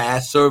the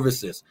Past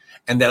Services,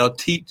 and that'll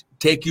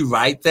take you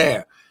right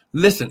there.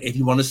 Listen, if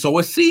you want to sow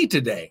a seed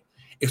today,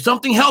 if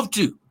something helped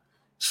you,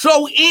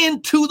 sow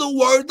into the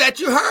word that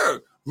you heard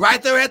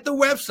right there at the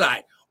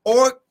website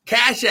or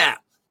Cash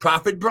App,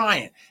 Prophet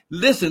Brian.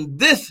 Listen,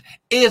 this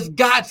is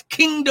God's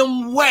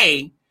kingdom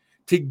way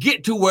to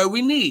get to where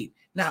we need.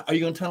 Now, are you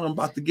going to tell them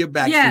about the give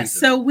back season?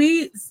 So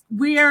we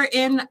are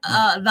in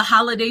the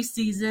holiday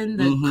season,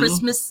 the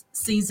Christmas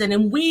season,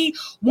 and we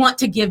want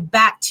to give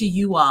back to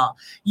you all.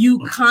 You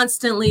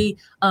constantly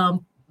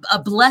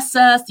bless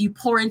us, you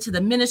pour into the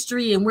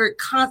ministry, and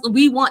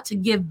we want to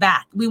give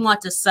back. We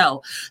want to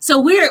sow. So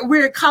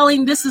we're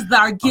calling this is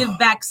our give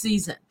back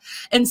season.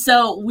 And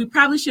so we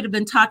probably should have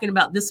been talking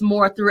about this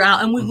more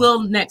throughout, and we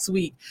will next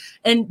week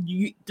and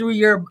through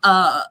your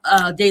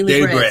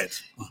daily bread.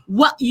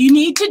 What you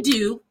need to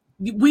do,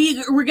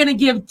 we're going to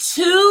give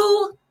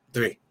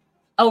 3.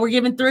 Oh, we're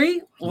giving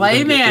 3? Well,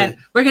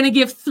 amen. We're going to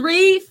give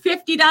 3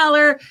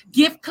 $50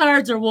 gift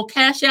cards, or we'll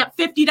cash out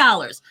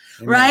 $50,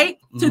 right?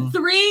 To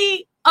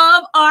 3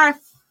 of our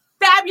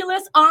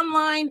fabulous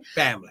online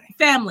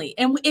family.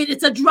 And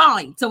it's a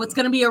drawing. So it's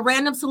going to be a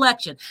random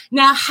selection.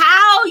 Now,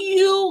 how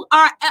you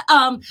are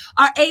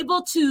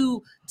able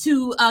to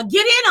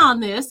get in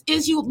on this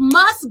is you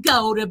must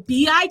go to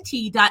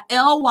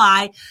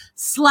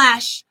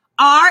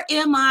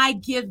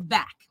bit.ly/RMI give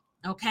back.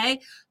 Okay.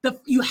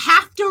 You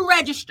have to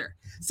register.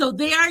 So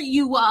there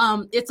you,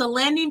 it's a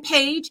landing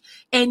page,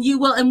 and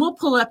we'll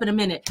pull it up in a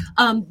minute.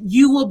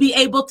 You will be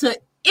able to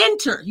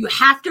enter. You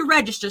have to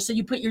register. So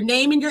you put your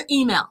name and your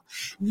email.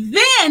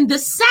 Then the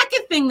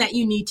second thing that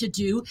you need to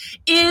do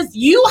is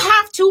you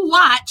have to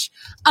watch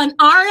an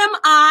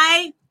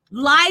RMI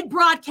live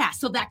broadcast.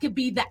 So that could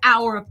be the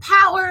Hour of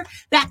Power.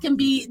 That can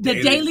be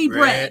the Daily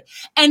Bread.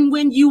 And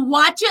when you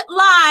watch it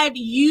live,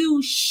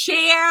 you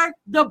share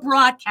the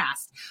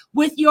broadcast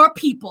with your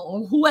people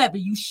or whoever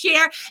you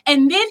share.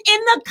 And then in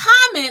the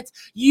comments,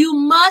 you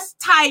must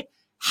type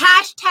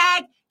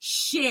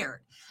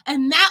 #shared.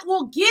 And that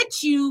will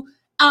get you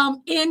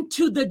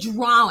into the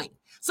drawing.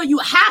 So you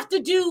have to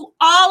do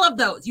all of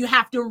those. You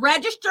have to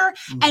register,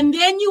 and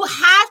then you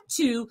have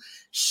to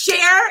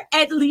share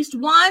at least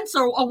once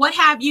or what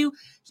have you.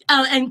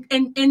 And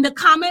in the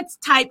comments,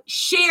 type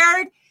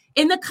shared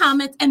in the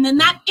comments, and then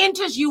that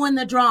enters you in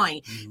the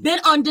drawing. Then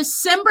on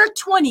December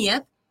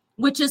 20th,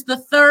 which is the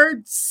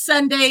third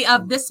Sunday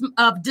of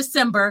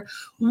December,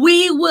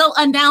 we will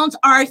announce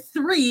our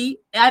 3.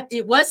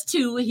 It was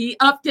 2. He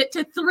upped it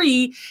to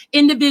 3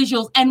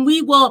 individuals, and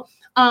we will.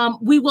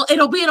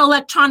 It'll be an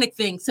electronic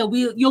thing. So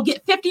you'll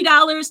get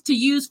 $50 to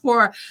use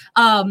for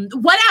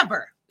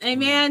whatever.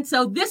 Amen.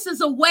 So this is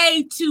a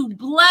way to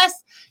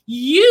bless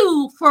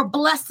you for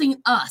blessing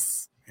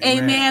us.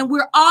 Amen.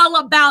 We're all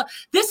about,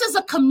 this is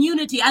a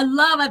community.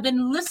 I've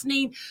been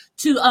listening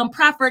to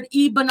Prophet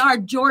E.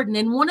 Bernard Jordan.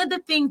 And one of the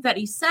things that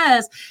he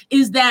says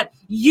is that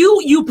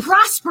you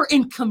prosper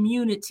in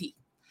community.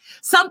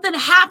 Something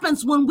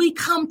happens when we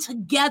come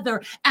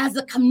together as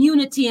a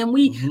community and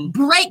we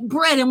break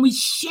bread and we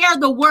share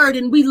the word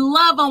and we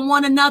love on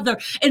one another.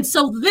 And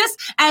so this,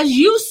 as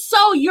you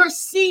sow your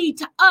seed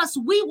to us,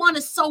 we want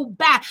to sow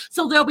back.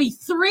 So there'll be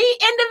 3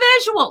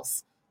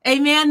 individuals,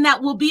 amen,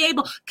 that will be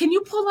able. Can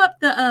you pull up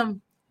the,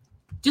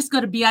 just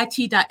go to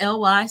bit.ly/RMI,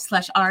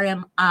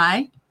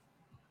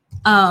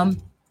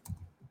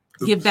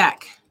 give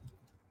back.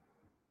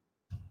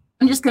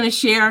 I'm just going to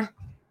share.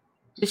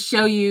 To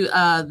show you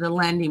the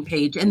landing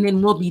page, and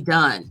then we'll be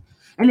done.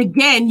 And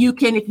again, you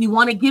can, if you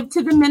want to give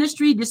to the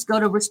ministry, just go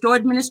to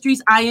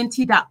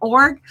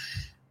restoredministriesint.org.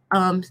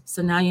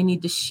 So now you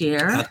need to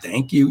share.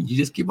 Thank you. You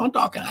just keep on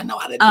talking. I know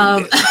how to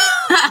do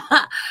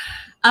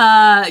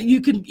this.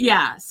 You can,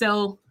 yeah.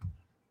 So,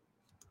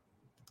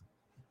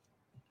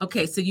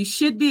 okay. So you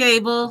should be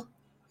able.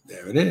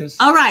 There it is.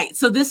 All right.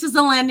 So this is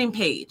the landing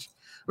page.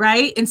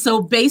 Right. And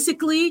so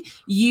basically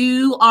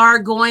you are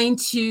going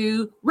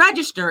to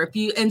register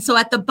and so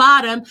at the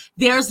bottom,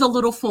 there's a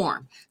little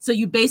form. So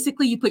you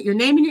put your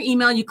name and your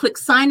email, and you click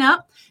sign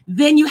up.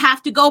 Then you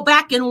have to go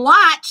back and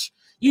watch,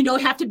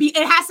 it has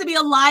to be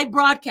a live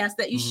broadcast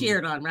that you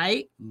shared on.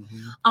 Right.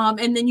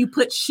 And then you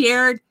put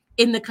shared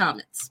in the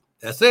comments.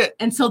 That's it.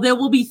 And so there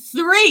will be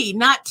 3,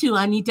 not 2.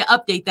 I need to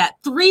update that.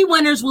 3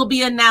 winners will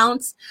be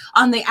announced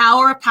on the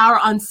Hour of Power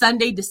on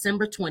Sunday,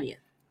 December 20th.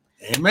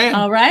 Amen.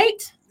 All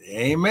right.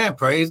 Amen.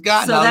 Praise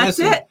God. So now that's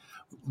it.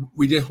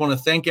 We just want to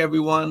thank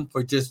everyone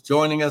for just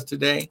joining us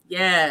today.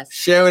 Yes.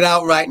 Share it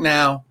out right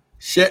now.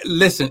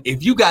 Listen,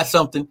 if you got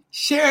something,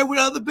 share it with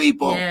other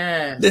people.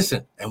 Yes.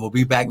 Listen, and we'll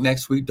be back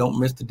next week. Don't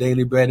miss the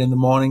Daily Bread in the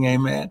morning.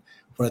 Amen.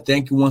 I want to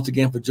thank you once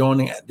again for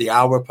joining at the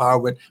Hour of Power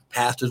with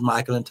Pastors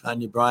Michael and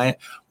Tanya Bryant,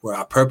 where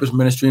our purpose,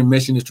 ministry, and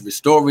mission is to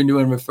restore, renew,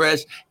 and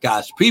refresh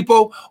God's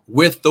people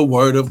with the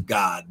word of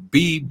God.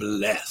 Be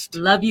blessed.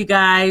 Love you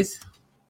guys.